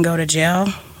actually didn't go to jail,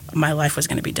 my life was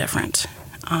going to be different.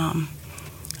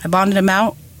 I bonded him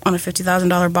out on a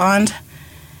 $50,000 bond,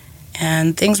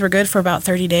 and things were good for about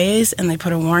 30 days, and they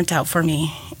put a warrant out for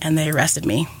me, and they arrested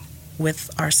me with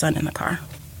our son in the car.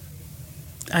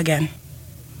 Again.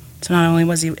 So not only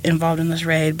was he involved in this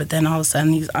raid, but then all of a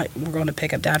sudden we're going to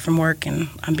pick up Dad from work, and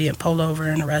I'm being pulled over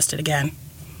and arrested again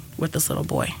with this little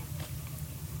boy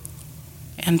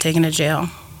and taken to jail.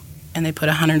 And they put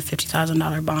a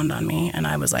 $150,000 bond on me, and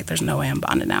I was like, there's no way I'm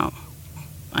bonding out.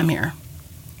 I'm here.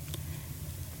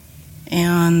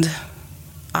 And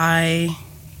I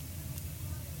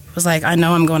was like, I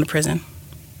know I'm going to prison.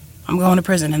 I'm going to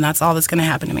prison, and that's all that's going to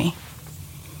happen to me.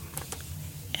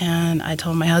 And I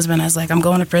told my husband, I was like, I'm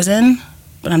going to prison,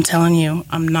 but I'm telling you,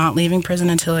 I'm not leaving prison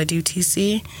until I do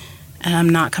TC, and I'm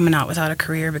not coming out without a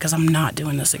career because I'm not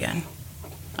doing this again.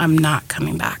 I'm not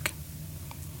coming back.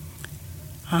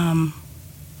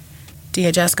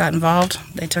 DHS got involved.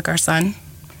 They took our son,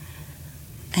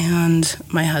 and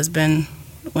my husband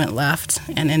went left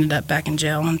and ended up back in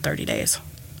jail in 30 days.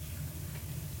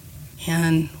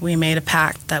 And we made a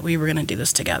pact that we were going to do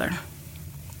this together.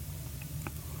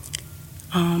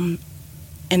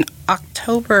 In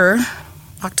October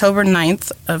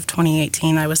 9th of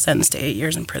 2018, I was sentenced to 8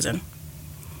 years in prison.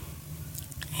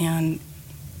 And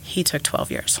he took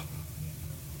 12 years.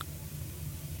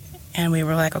 And we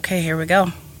were like, okay, here we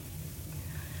go.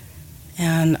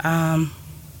 And I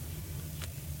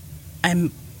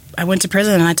went to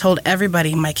prison, and I told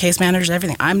everybody, my case managers,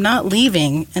 everything, I'm not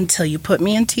leaving until you put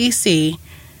me in TC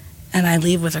and I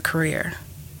leave with a career.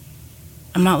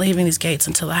 I'm not leaving these gates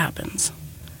until that happens.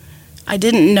 I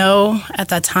didn't know at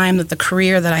that time that the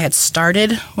career that I had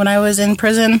started when I was in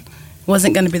prison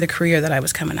wasn't going to be the career that I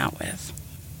was coming out with.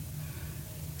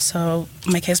 So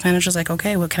my case manager was like,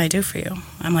 okay, what can I do for you?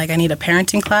 I'm like, I need a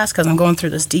parenting class because I'm going through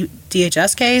this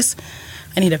DHS case.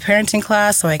 I need a parenting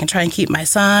class so I can try and keep my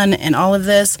son and all of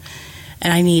this.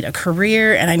 And I need a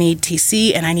career, and I need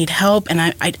TC, and I need help, and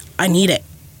I need it.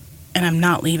 And I'm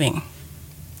not leaving.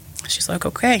 She's like,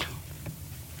 okay.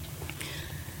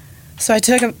 So I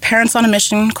took a Parents on a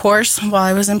Mission course while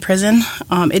I was in prison.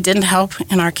 It didn't help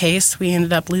in our case. We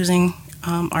ended up losing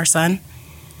our son.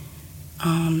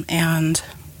 And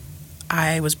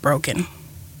I was broken.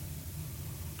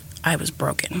 I was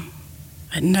broken.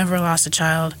 I'd never lost a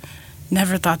child.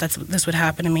 Never thought that this would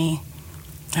happen to me.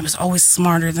 I was always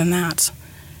smarter than that.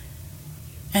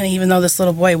 And even though this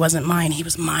little boy wasn't mine, he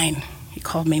was mine. He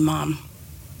called me Mom.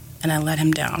 And I let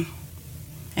him down.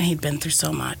 And he'd been through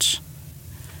so much.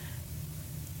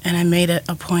 And I made it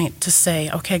a point to say,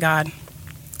 okay, God,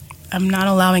 I'm not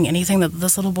allowing anything that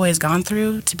this little boy has gone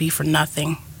through to be for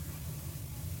nothing.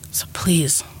 So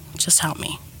please, just help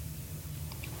me.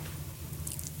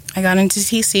 I got into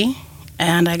TC,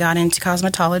 and I got into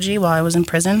cosmetology while I was in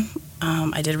prison.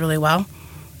 I did really well.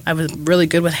 I was really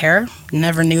good with hair.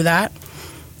 Never knew that.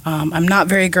 I'm not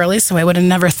very girly, so I would have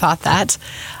never thought that.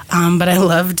 But I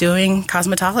love doing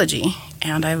cosmetology.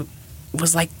 And I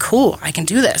was like, cool, I can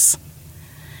do this.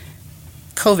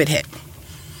 COVID hit.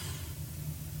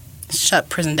 Shut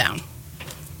prison down.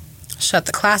 Shut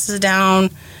the classes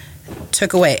down.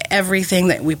 Took away everything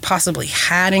that we possibly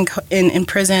had in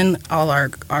prison. All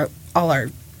our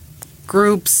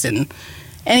groups and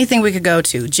anything we could go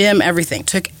to. Gym, everything.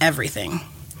 Took everything.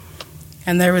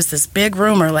 And there was this big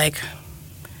rumor, like,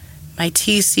 my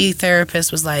TC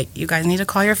therapist was like, you guys need to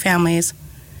call your families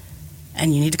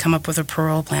and you need to come up with a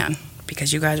parole plan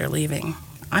because you guys are leaving.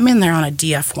 I'm in there on a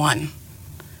DF1.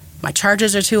 My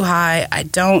charges are too high. I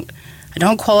don't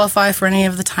qualify for any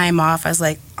of the time off. I was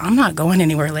like, I'm not going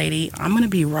anywhere, lady. I'm going to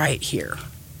be right here.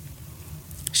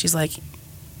 She's like,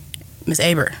 Ms.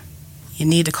 Aber, you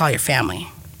need to call your family.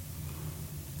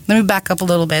 Let me back up a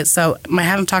little bit. So I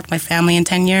haven't talked to my family in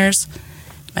 10 years.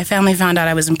 My family found out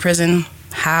I was in prison.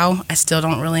 How? I still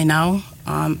don't really know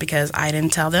because I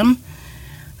didn't tell them.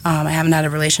 I haven't had a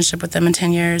relationship with them in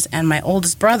 10 years. And my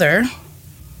oldest brother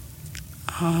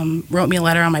wrote me a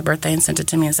letter on my birthday and sent it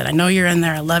to me and said, I know you're in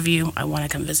there. I love you. I want to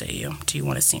come visit you. Do you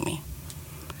want to see me?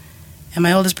 And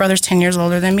my oldest brother's 10 years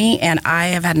older than me, and I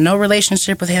have had no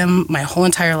relationship with him my whole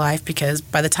entire life because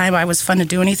by the time I was fun to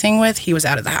do anything with, he was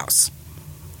out of the house.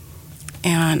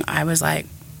 And I was like,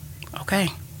 okay,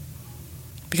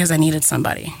 because I needed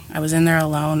somebody. I was in there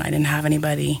alone. I didn't have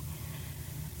anybody.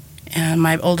 And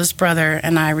my oldest brother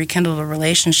and I rekindled a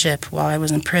relationship while I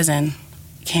was in prison.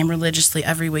 He came religiously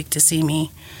every week to see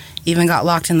me. Even got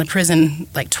locked in the prison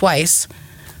like twice,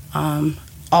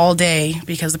 all day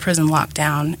because the prison locked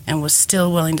down, and was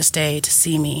still willing to stay to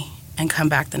see me and come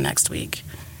back the next week.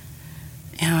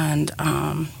 And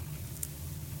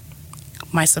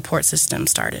my support system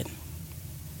started.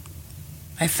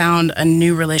 I found a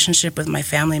new relationship with my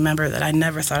family member that I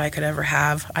never thought I could ever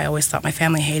have. I always thought my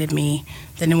family hated me.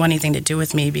 They didn't want anything to do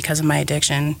with me because of my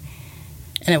addiction.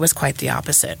 And it was quite the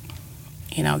opposite.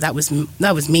 You know, that was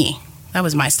me. That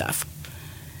was my stuff.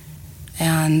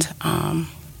 And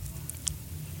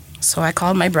so I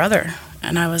called my brother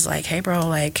and I was like, hey, bro,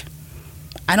 like,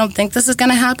 I don't think this is going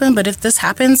to happen, but if this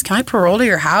happens, can I parole to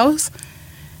your house?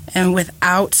 And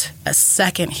without a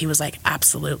second, he was like,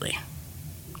 absolutely.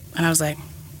 And I was like,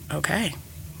 okay,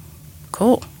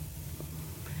 cool.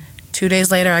 2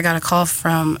 days later, I got a call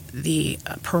from the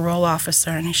parole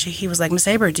officer, and he was like, Miss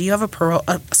Aber, do you have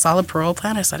a solid parole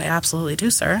plan? I said, I absolutely do,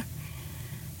 sir.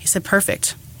 He said,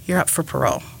 perfect. You're up for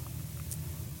parole.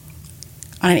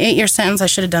 On an 8-year sentence, I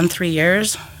should have done 3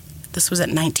 years. This was at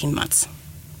 19 months.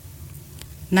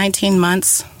 19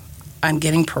 months, I'm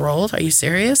getting paroled. Are you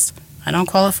serious? I don't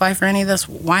qualify for any of this.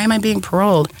 Why am I being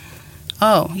paroled?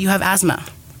 Oh, you have asthma.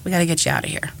 We got to get you out of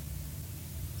here.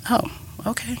 Oh,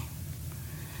 okay.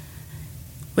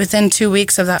 Within 2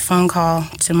 weeks of that phone call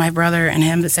to my brother and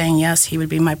him saying yes, he would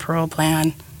be my parole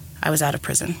plan, I was out of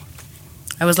prison.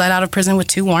 I was let out of prison with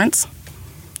 2 warrants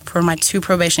for my 2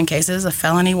 probation cases, a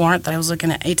felony warrant that I was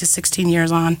looking at 8 to 16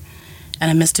 years on,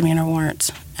 and a misdemeanor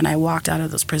warrant, and I walked out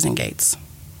of those prison gates.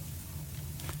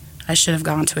 I should have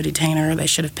gone to a detainer. They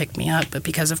should have picked me up, but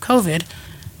because of COVID,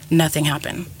 nothing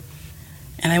happened.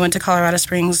 And I went to Colorado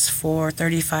Springs for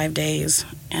 35 days,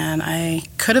 and I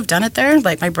could have done it there.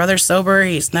 Like, my brother's sober.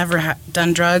 He's never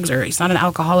done drugs, or he's not an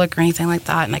alcoholic or anything like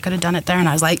that, and I could have done it there. And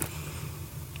I was like,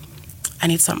 I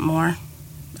need something more.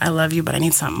 I love you, but I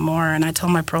need something more. And I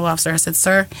told my parole officer, I said,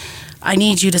 sir, I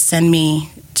need you to send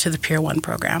me to the Pier 1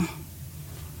 program.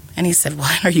 And he said,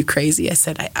 what, are you crazy? I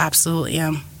said, I absolutely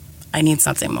am. I need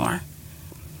something more.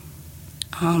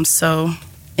 So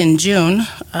in June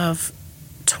of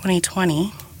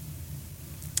 2020,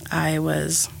 I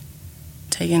was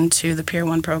taken to the Pier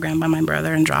 1 program by my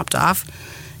brother and dropped off.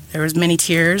 There was many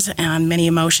tears and many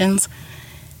emotions,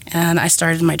 and I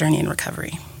started my journey in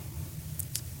recovery.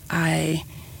 I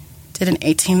did an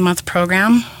 18-month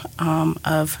program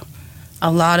of a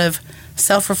lot of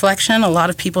self-reflection, a lot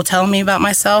of people telling me about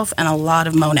myself, and a lot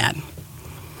of monad,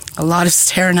 a lot of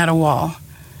staring at a wall.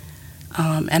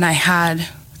 And I had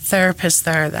therapists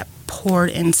there that poured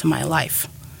into my life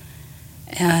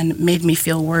and made me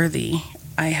feel worthy.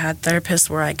 I had therapists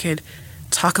where I could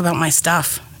talk about my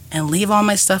stuff and leave all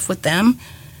my stuff with them.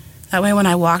 That way when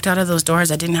I walked out of those doors,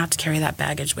 I didn't have to carry that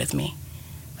baggage with me.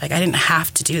 Like, I didn't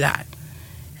have to do that.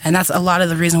 And that's a lot of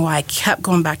the reason why I kept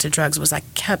going back to drugs, was I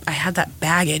had that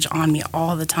baggage on me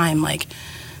all the time, like,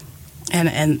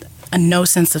 and a no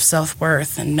sense of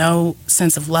self-worth and no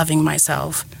sense of loving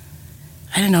myself.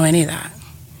 I didn't know any of that.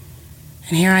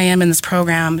 And here I am in this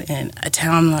program in a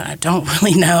town that I don't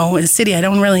really know, in a city I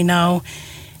don't really know,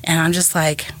 and I'm just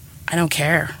like, I don't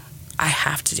care. I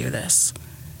have to do this.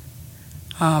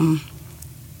 I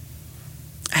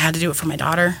had to do it for my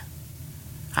daughter.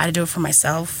 I had to do it for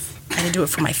myself. I had to do it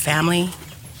for my family.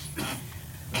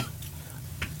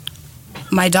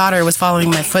 My daughter was following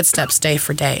my footsteps day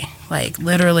for day, like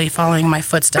literally following my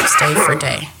footsteps day for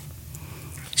day.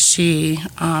 She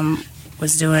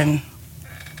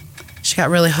she got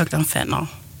really hooked on fentanyl.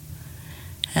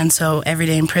 And so every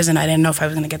day in prison, I didn't know if I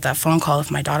was going to get that phone call if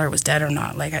my daughter was dead or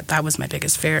not. Like, that was my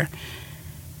biggest fear.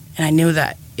 And I knew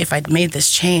that if I'd made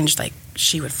this change, like,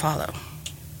 she would follow.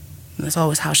 And that's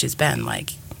always how she's been.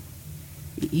 Like,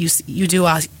 you do,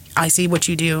 I see what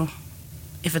you do.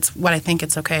 If it's what I think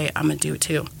it's okay, I'm going to do it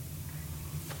too.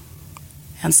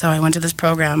 And so I went to this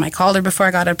program. I called her before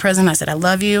I got out of prison. I said, I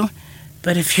love you,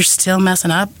 but if you're still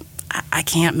messing up, I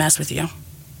can't mess with you.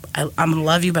 I'm going to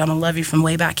love you, but I'm going to love you from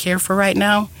way back here for right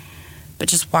now. But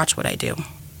just watch what I do.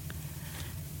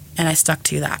 And I stuck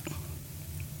to that.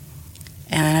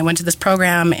 And I went to this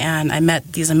program, and I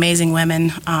met these amazing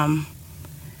women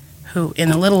who,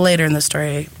 in a little later in the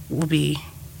story, will be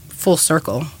full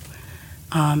circle.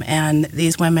 And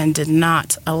these women did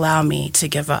not allow me to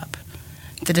give up.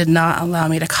 They did not allow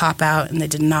me to cop out, and they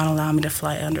did not allow me to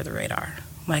fly under the radar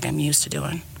like I'm used to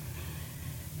doing.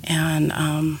 And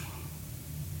I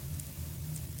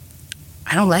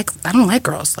don't like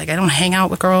girls. Like, I don't hang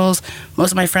out with girls.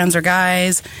 Most of my friends are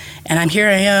guys. And I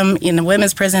am in a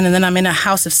women's prison, and then I'm in a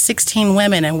house of 16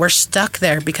 women, and we're stuck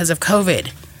there because of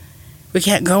COVID. We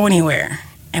can't go anywhere.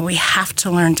 And we have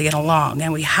to learn to get along.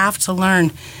 And we have to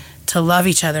learn to love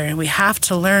each other. And we have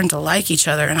to learn to like each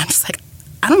other. And I'm just like,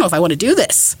 I don't know if I want to do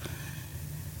this.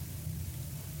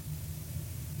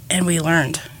 And we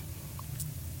learned.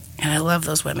 And I love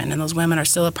those women. And those women are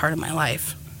still a part of my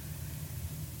life.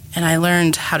 And I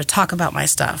learned how to talk about my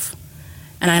stuff.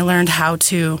 And I learned how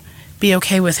to be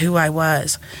okay with who I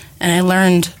was. And I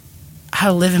learned how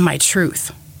to live in my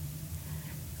truth.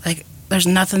 Like, there's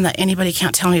nothing that anybody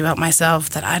can't tell me about myself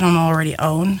that I don't already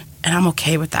own, and I'm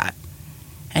okay with that.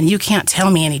 And you can't tell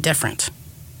me any different.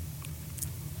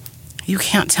 You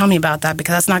can't tell me about that,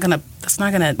 because that's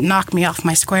not gonna knock me off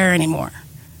my square anymore.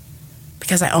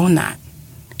 Because I own that.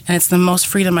 And it's the most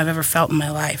freedom I've ever felt in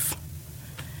my life.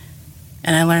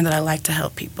 And I learned that I like to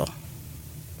help people.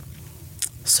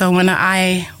 So when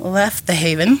I left the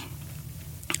Haven,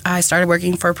 I started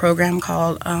working for a program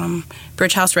called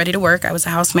Bridge House Ready to Work. I was a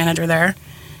house manager there.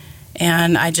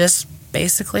 And I just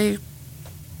basically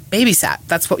babysat.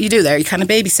 That's what you do there. You kind of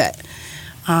babysat.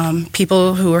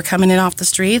 People who are coming in off the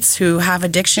streets, who have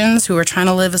addictions, who are trying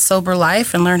to live a sober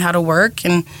life and learn how to work.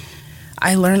 And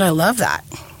I learned I love that.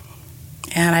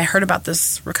 And I heard about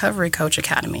this Recovery Coach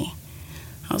Academy.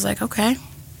 I was like, okay,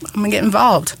 I'm going to get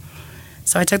involved.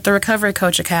 So I took the Recovery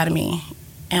Coach Academy.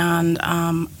 And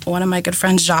one of my good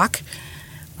friends, Jacques,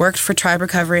 worked for Tribe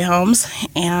Recovery Homes.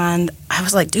 And I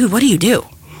was like, dude, what do you do?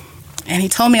 And he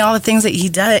told me all the things that he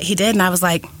did. And I was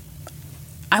like,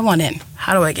 I want in.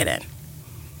 How do I get in?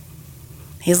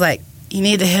 He's like, you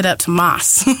need to hit up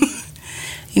Tomas.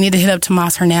 You need to hit up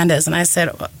Tomas Hernandez. And I said,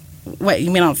 what,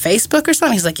 you mean on Facebook or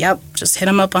something? He's like, yep, just hit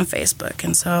him up on Facebook.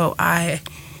 And so I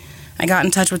got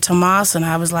in touch with Tomas, and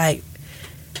I was like,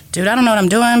 dude, I don't know what I'm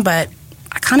doing, but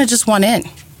I kind of just want in.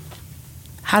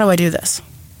 How do I do this?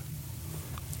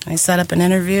 And I set up an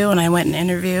interview, and I went and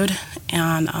interviewed,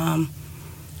 and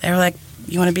they were like,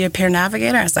 you want to be a peer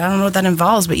navigator? I said, I don't know what that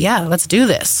involves, but yeah, let's do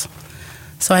this.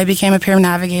 So I became a peer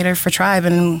navigator for Tribe,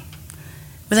 and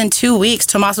within 2 weeks,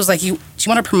 Tomas was like, do you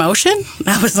want a promotion? And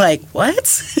I was like, what?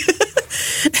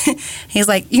 He's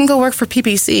like, you can go work for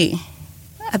PPC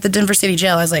at the Denver City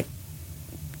Jail. I was like,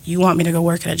 you want me to go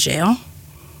work at a jail?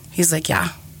 He's like, yeah.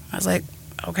 I was like,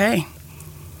 okay.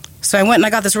 So I went and I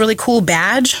got this really cool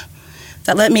badge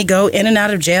that let me go in and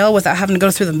out of jail without having to go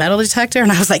through the metal detector.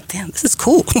 And I was like, damn, this is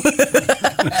cool.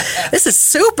 This is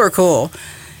super cool.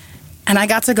 And I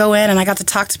got to go in and I got to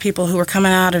talk to people who were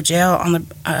coming out of jail on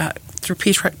the through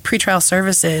pretrial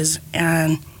services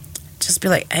and just be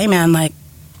like, hey, man, like,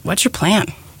 what's your plan?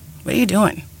 What are you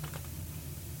doing?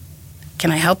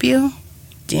 Can I help you?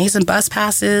 Do you need some bus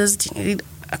passes? Do you need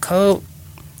a coat?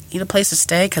 Need a place to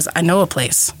stay? Because I know a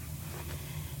place.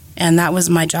 And that was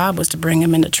my job, was to bring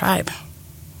them into Tribe.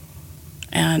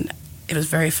 And it was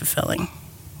very fulfilling.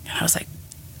 And I was like,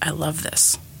 I love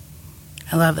this.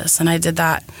 I love this. And I did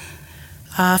that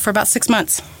for about 6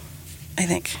 months, I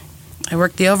think. I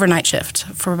worked the overnight shift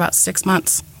for about 6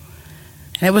 months.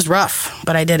 And it was rough,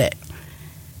 but I did it.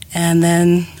 And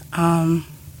then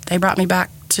they brought me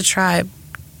back to Tribe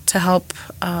to help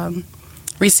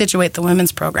resituate the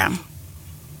women's program.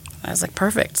 I was like,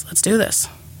 perfect, let's do this.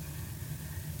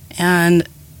 And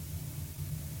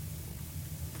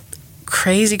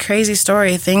crazy, crazy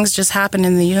story. Things just happened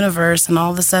in the universe, and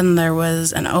all of a sudden there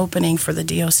was an opening for the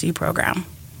DOC program.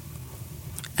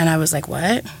 And I was like,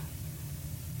 what?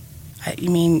 You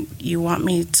mean you want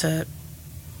me to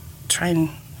try and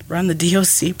run the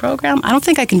DOC program? I don't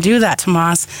think I can do that,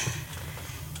 Tomas.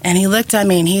 And he looked at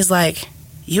me and he's like,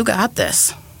 you got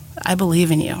this. I believe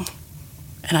in you.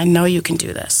 And I know you can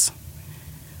do this.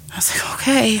 I was like,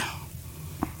 okay.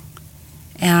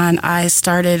 And I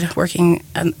started working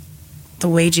on the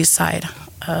wages side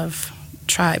of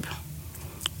Tribe,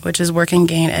 which is work and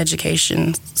gain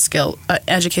education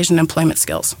and employment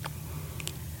skills.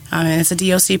 And it's a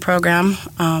DOC program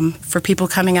for people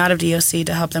coming out of DOC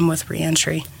to help them with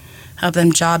reentry, help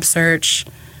them job search,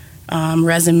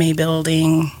 resume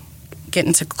building, get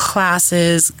into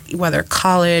classes, whether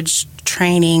college,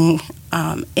 training,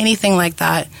 anything like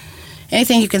that.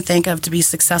 Anything you can think of to be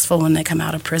successful when they come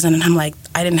out of prison. And I'm like,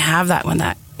 I didn't have that when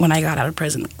I got out of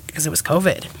prison because it was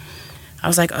COVID. I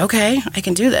was like, okay, I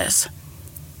can do this.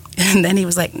 And then he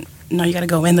was like, no, you got to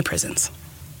go in the prisons.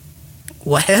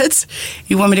 What?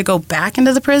 You want me to go back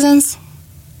into the prisons?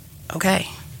 Okay.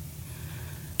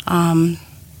 And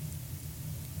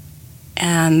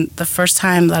the first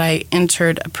time that I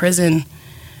entered a prison,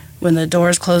 when the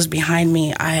doors closed behind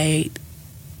me,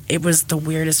 it was the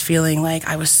weirdest feeling. Like,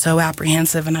 I was so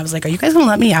apprehensive, and I was like, are you guys going to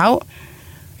let me out? Are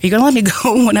you going to let me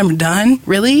go when I'm done?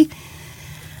 Really?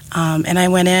 And I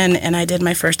went in, and I did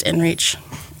my first in-reach.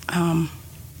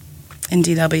 in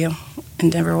DW, in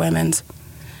Denver Women's,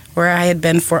 where I'd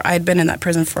been in that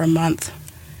prison for a month.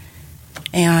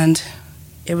 And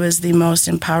it was the most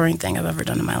empowering thing I've ever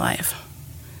done in my life.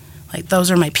 Like,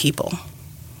 those are my people.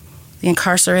 The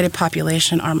incarcerated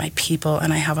population are my people,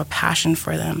 and I have a passion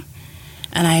for them.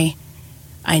 And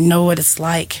I know what it's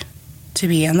like to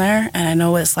be in there, and I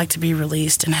know what it's like to be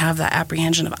released and have that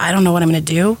apprehension of, I don't know what I'm going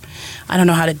to do. I don't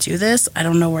know how to do this. I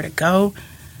don't know where to go.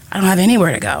 I don't have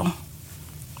anywhere to go.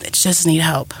 I just need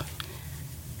help.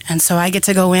 And so I get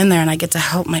to go in there and I get to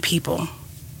help my people.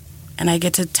 And I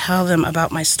get to tell them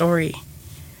about my story.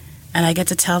 And I get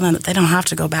to tell them that they don't have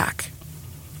to go back.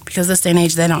 Because this day and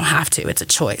age, they don't have to. It's a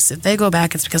choice. If they go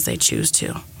back, it's because they choose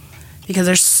to. Because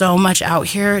there's so much out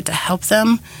here to help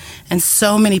them, and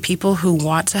so many people who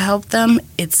want to help them.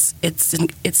 It's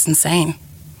insane.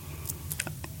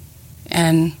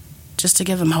 And just to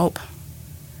give them hope.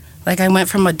 Like, I went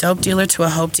from a dope dealer to a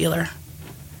hope dealer.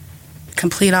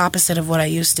 Complete opposite of what I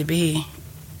used to be,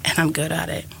 and I'm good at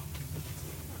it.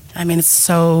 I mean, it's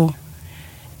so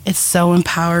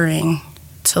empowering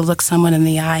to look someone in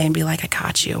the eye and be like, I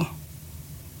got you.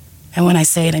 And when I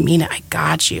say it, I mean it. I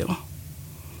got you.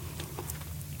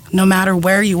 No matter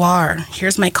where you are,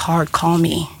 here's my card, call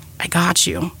me. I got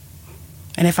you.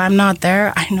 And if I'm not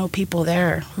there, I know people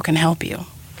there who can help you.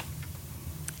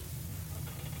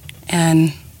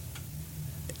 And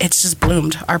it's just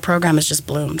bloomed. Our program has just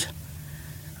bloomed.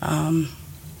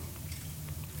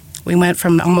 We went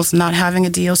from almost not having a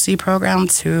DOC program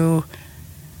to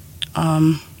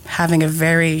having a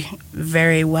very,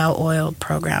 very well-oiled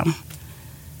program.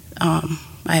 I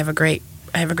have a great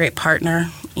partner.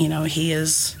 You know, he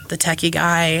is the techie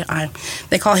guy.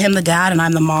 They call him the dad, and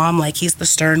I'm the mom. Like, he's the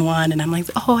stern one, and I'm like,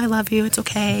 oh, I love you. It's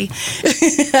okay.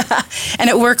 And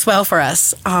it works well for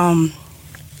us. I'm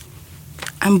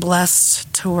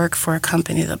blessed to work for a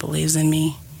company that believes in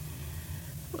me,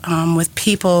 with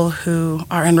people who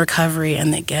are in recovery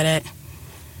and they get it,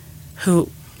 who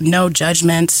no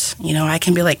judgment. You know, I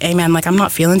can be like, hey, man, like, I'm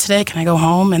not feeling today. Can I go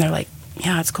home? And they're like,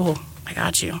 yeah, it's cool. I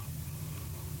got you.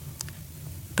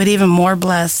 But even more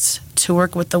blessed to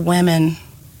work with the women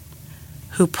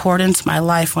who poured into my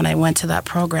life when I went to that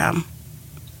program.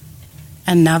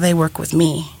 And now they work with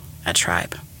me at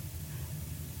Tribe.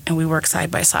 And we work side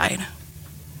by side.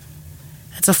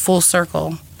 It's a full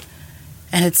circle.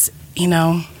 And it's, you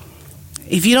know,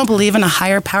 if you don't believe in a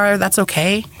higher power, that's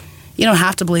okay. You don't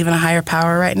have to believe in a higher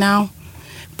power right now.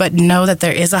 But know that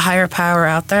there is a higher power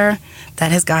out there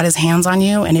that has got his hands on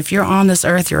you. And if you're on this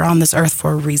earth, you're on this earth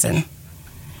for a reason.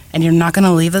 And you're not going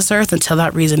to leave this earth until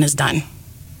that reason is done.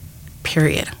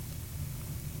 Period.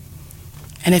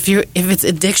 And if it's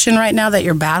addiction right now that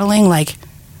you're battling, like,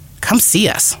 come see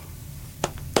us.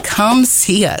 Come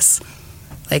see us.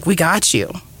 Like, we got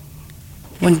you.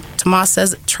 When Tomas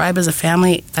says Tribe is a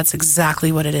family, that's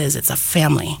exactly what it is. It's a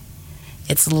family.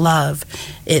 It's love.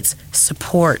 It's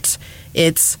support.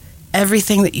 It's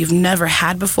everything that you've never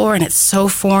had before, and it's so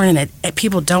foreign, and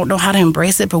people don't know how to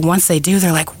embrace it, but once they do,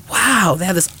 they're like, wow, they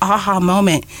have this aha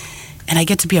moment, and I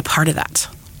get to be a part of that.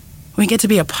 We get to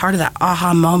be a part of that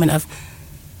aha moment of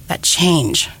that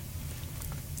change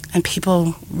and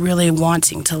people really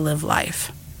wanting to live life.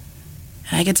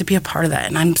 And I get to be a part of that,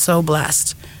 and I'm so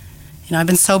blessed. You know, I've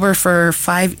been sober for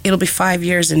it'll be 5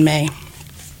 years in May,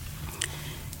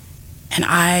 and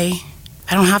I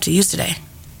don't have to use today.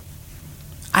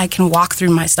 I can walk through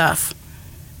my stuff.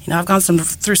 You know, I've gone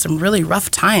through some really rough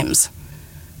times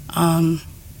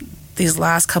these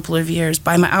last couple of years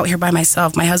out here by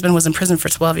myself. My husband was in prison for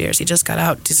 12 years. He just got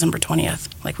out December 20th.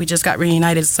 Like, we just got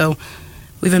reunited, so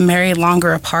we've been married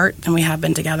longer apart than we have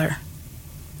been together.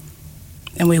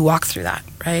 And we walked through that,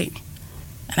 right?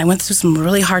 And I went through some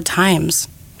really hard times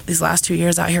these last 2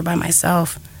 years out here by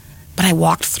myself, but I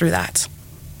walked through that.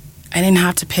 I didn't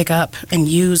have to pick up and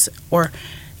use or,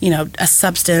 you know, a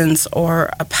substance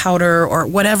or a powder or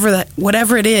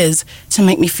whatever it is to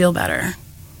make me feel better.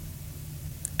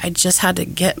 I just had to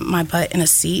get my butt in a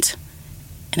seat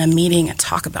in a meeting and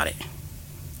talk about it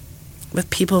with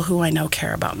people who I know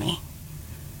care about me.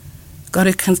 Go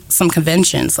to some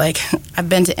conventions. Like, I've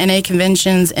been to NA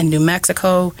conventions in New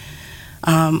Mexico,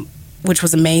 which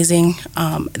was amazing.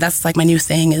 That's like my new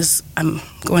thing is I'm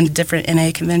going to different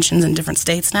NA conventions in different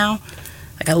states now.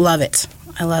 Like, I love it.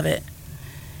 I love it.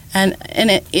 And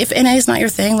if NA is not your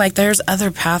thing, like, there's other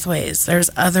pathways. There's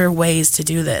other ways to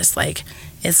do this. Like,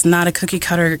 it's not a cookie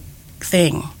cutter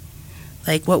thing.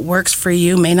 Like, what works for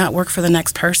you may not work for the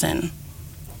next person.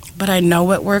 But I know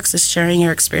what works is sharing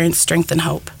your experience, strength, and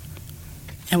hope.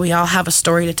 And we all have a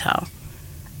story to tell.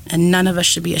 And none of us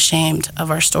should be ashamed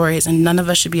of our stories, and none of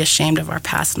us should be ashamed of our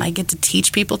past. And I get to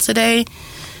teach people today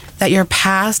that your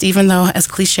past, even though as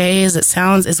cliche as it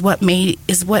sounds, is what made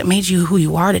you who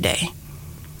you are today.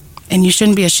 And you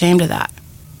shouldn't be ashamed of that.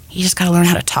 You just got to learn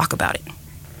how to talk about it.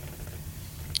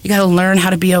 You got to learn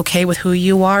how to be okay with who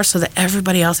you are so that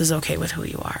everybody else is okay with who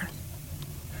you are.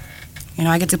 You know,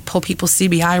 I get to pull people's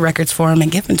CBI records for them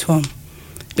and give them to them.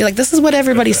 Be like, this is what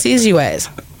everybody sees you as.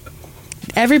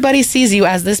 Everybody sees you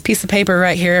as this piece of paper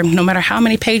right here. No matter how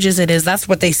many pages it is, that's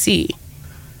what they see.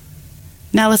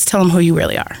 Now let's tell them who you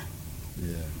really are.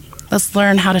 Yeah. Let's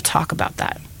learn how to talk about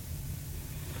that.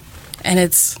 And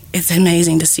it's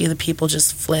amazing to see the people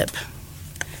just flip.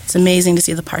 It's amazing to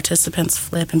see the participants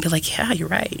flip and be like, yeah, you're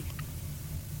right.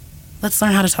 Let's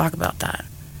learn how to talk about that.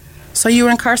 So you were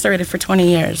incarcerated for 20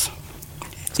 years.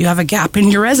 You have a gap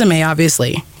in your resume,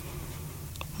 obviously.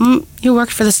 You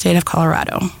worked for the state of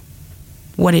Colorado.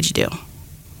 What did you do?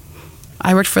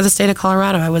 I worked for the state of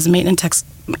Colorado. I was a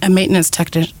maintenance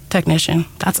technician.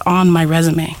 That's on my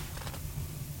resume.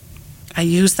 I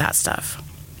use that stuff.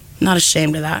 I'm not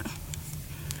ashamed of that.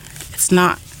 It's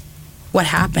not what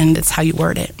happened, it's how you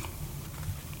word it.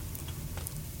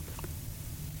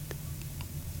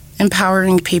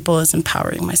 Empowering people is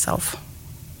empowering myself.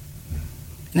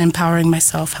 And empowering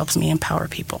myself helps me empower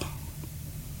people.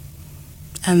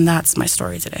 And that's my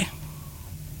story today.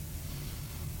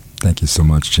 Thank you so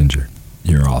much, Ginger.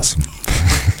 You're awesome.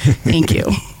 Thank you.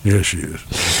 Yes, she is.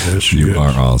 Yes, she You is. are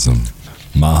awesome.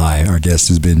 Mahai, our guest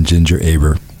has been Ginger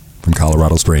Aber from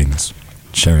Colorado Springs,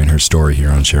 sharing her story here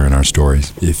on Sharing Our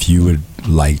Stories. If you would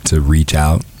like to reach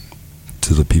out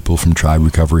to the people from Tribe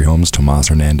Recovery Homes, Tomas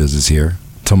Hernandez is here.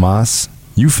 Tomas,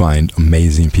 you find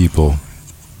amazing people.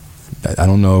 I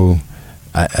don't know.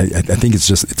 I think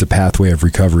it's a pathway of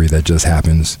recovery that just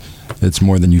happens. It's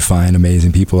more than you find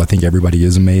amazing people. I think everybody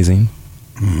is amazing.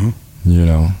 Mm-hmm.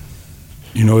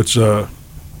 You know, it's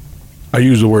I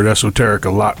use the word esoteric a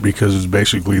lot because it's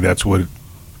basically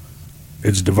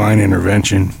it's divine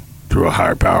intervention through a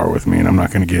higher power with me, and I'm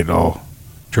not going to get all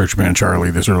Churchman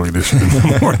Charlie this early this in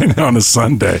the morning on a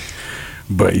Sunday,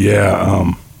 but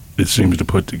yeah, it seems to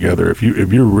put together. If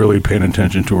you're really paying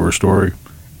attention to her story,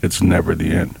 it's never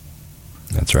the end.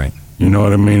 that's right. You know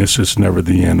what I mean? It's just never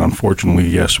the end. Unfortunately,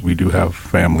 yes, we do have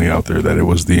family out there that it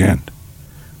was the end.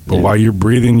 But while you're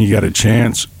breathing, you got a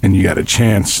chance, and you got a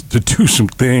chance to do some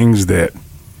things that,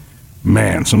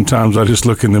 man, sometimes I just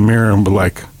look in the mirror and be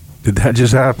like, did that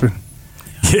just happen?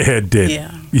 Yeah, it did.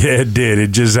 Yeah, it did.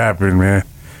 It just happened, man.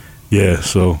 Yeah,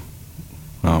 so,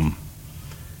 and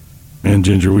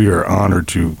Ginger, we are honored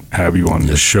to have you on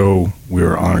the show. We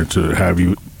are honored to have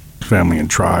you, Family and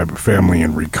Tribe, Family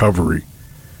and Recovery.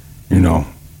 You know,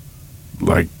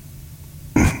 like,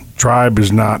 Tribe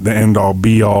is not the end-all,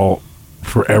 be-all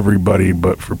for everybody,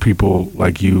 but for people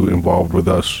like you involved with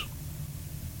us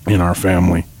in our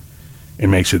family, it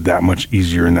makes it that much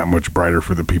easier and that much brighter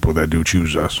for the people that do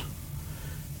choose us.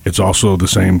 It's also the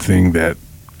same thing that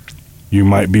you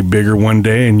might be bigger one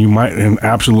day, and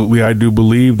absolutely I do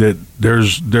believe that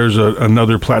there's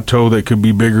another plateau that could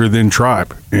be bigger than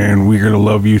Tribe, and we're going to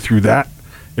love you through that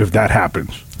if that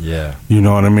happens. Yeah. You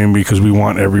know what I mean? Because we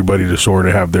want everybody to sort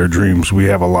of have their dreams. We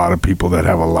have a lot of people that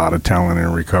have a lot of talent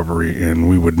in recovery, and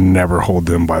we would never hold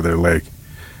them by their leg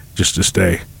just to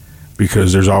stay,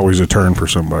 because there's always a turn for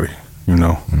somebody, you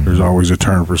know? Mm-hmm. There's always a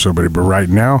turn for somebody. But right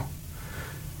now,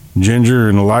 Ginger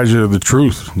and Elijah are the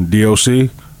truth.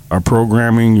 DOC, our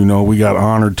programming, you know, we got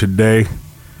honored today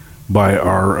by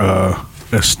our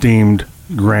esteemed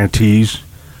grantees,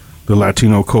 the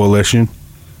Latino Coalition.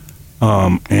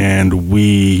 And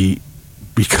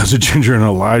because of Ginger and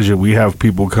Elijah, we have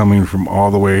people coming from all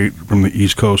the way from the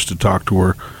East Coast to talk to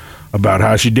her about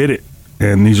how she did it.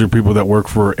 And these are people that work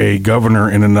for a governor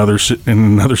in another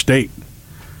state.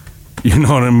 You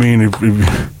know what I mean? If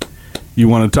you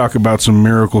want to talk about some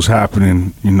miracles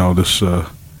happening, you know,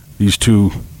 these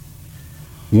two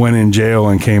went in jail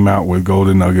and came out with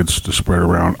golden nuggets to spread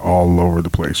around all over the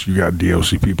place. You got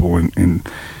DOC people in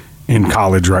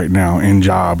college right now, in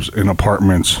jobs, in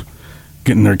apartments,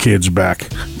 getting their kids back,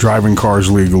 driving cars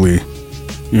legally,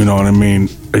 you know what I mean,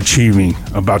 achieving,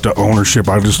 about the ownership.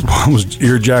 I was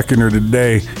earjacking her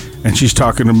today, and she's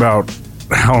talking about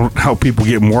how people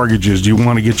get mortgages. Do you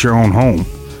want to get your own home?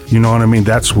 You know what I mean?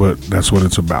 That's what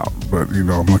it's about. But, you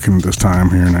know, I'm looking at this time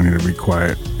here, and I need to be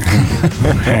quiet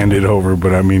and hand it over.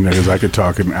 But, I mean, because I could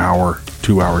talk an hour,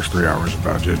 2 hours, 3 hours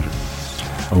about Ginger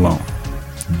alone.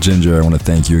 Ginger, I want to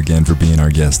thank you again for being our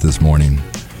guest this morning.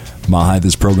 Mahai,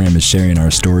 this program is Sharing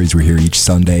Our Stories. We're here each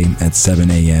Sunday at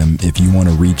 7 a.m. If you want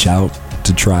to reach out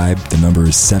to Tribe, the number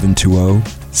is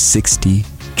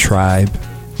 720-60-TRIBE.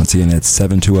 Once again, that's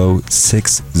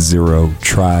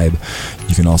 720-60-TRIBE.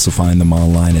 You can also find them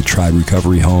online at Tribe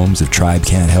Recovery Homes. If Tribe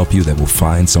can't help you, they will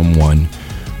find someone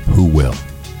who will.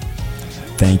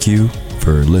 Thank you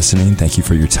for listening. Thank you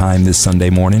for your time this Sunday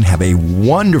morning. Have a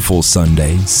wonderful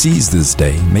Sunday. Seize this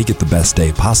day. Make it the best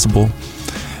day possible.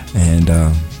 And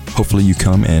hopefully you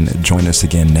come and join us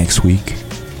again next week,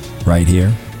 right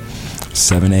here,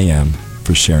 7 a.m.,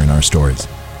 for sharing our stories.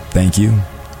 Thank you,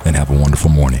 and have a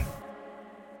wonderful morning.